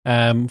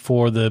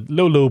for the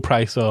low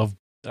price of,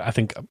 I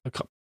think, a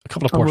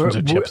couple of portions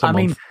of chips a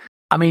month.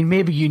 I mean,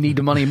 maybe you need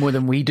the money more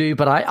than we do,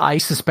 but I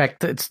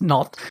suspect it's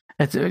not.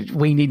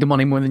 We need the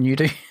money more than you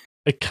do.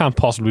 It can't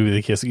possibly be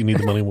the case that you need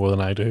the money more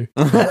than I do.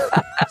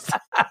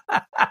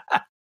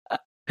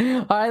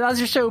 All right, that's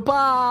your show.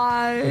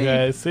 Bye.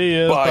 Okay, see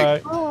you. Bye.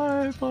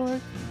 Bye.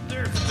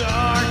 There's a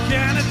dark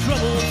and a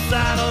troubled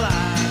side of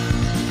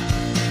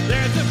life.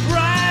 There's a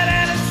bright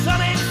and a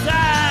sunny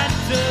side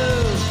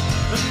too.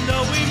 And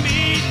though we meet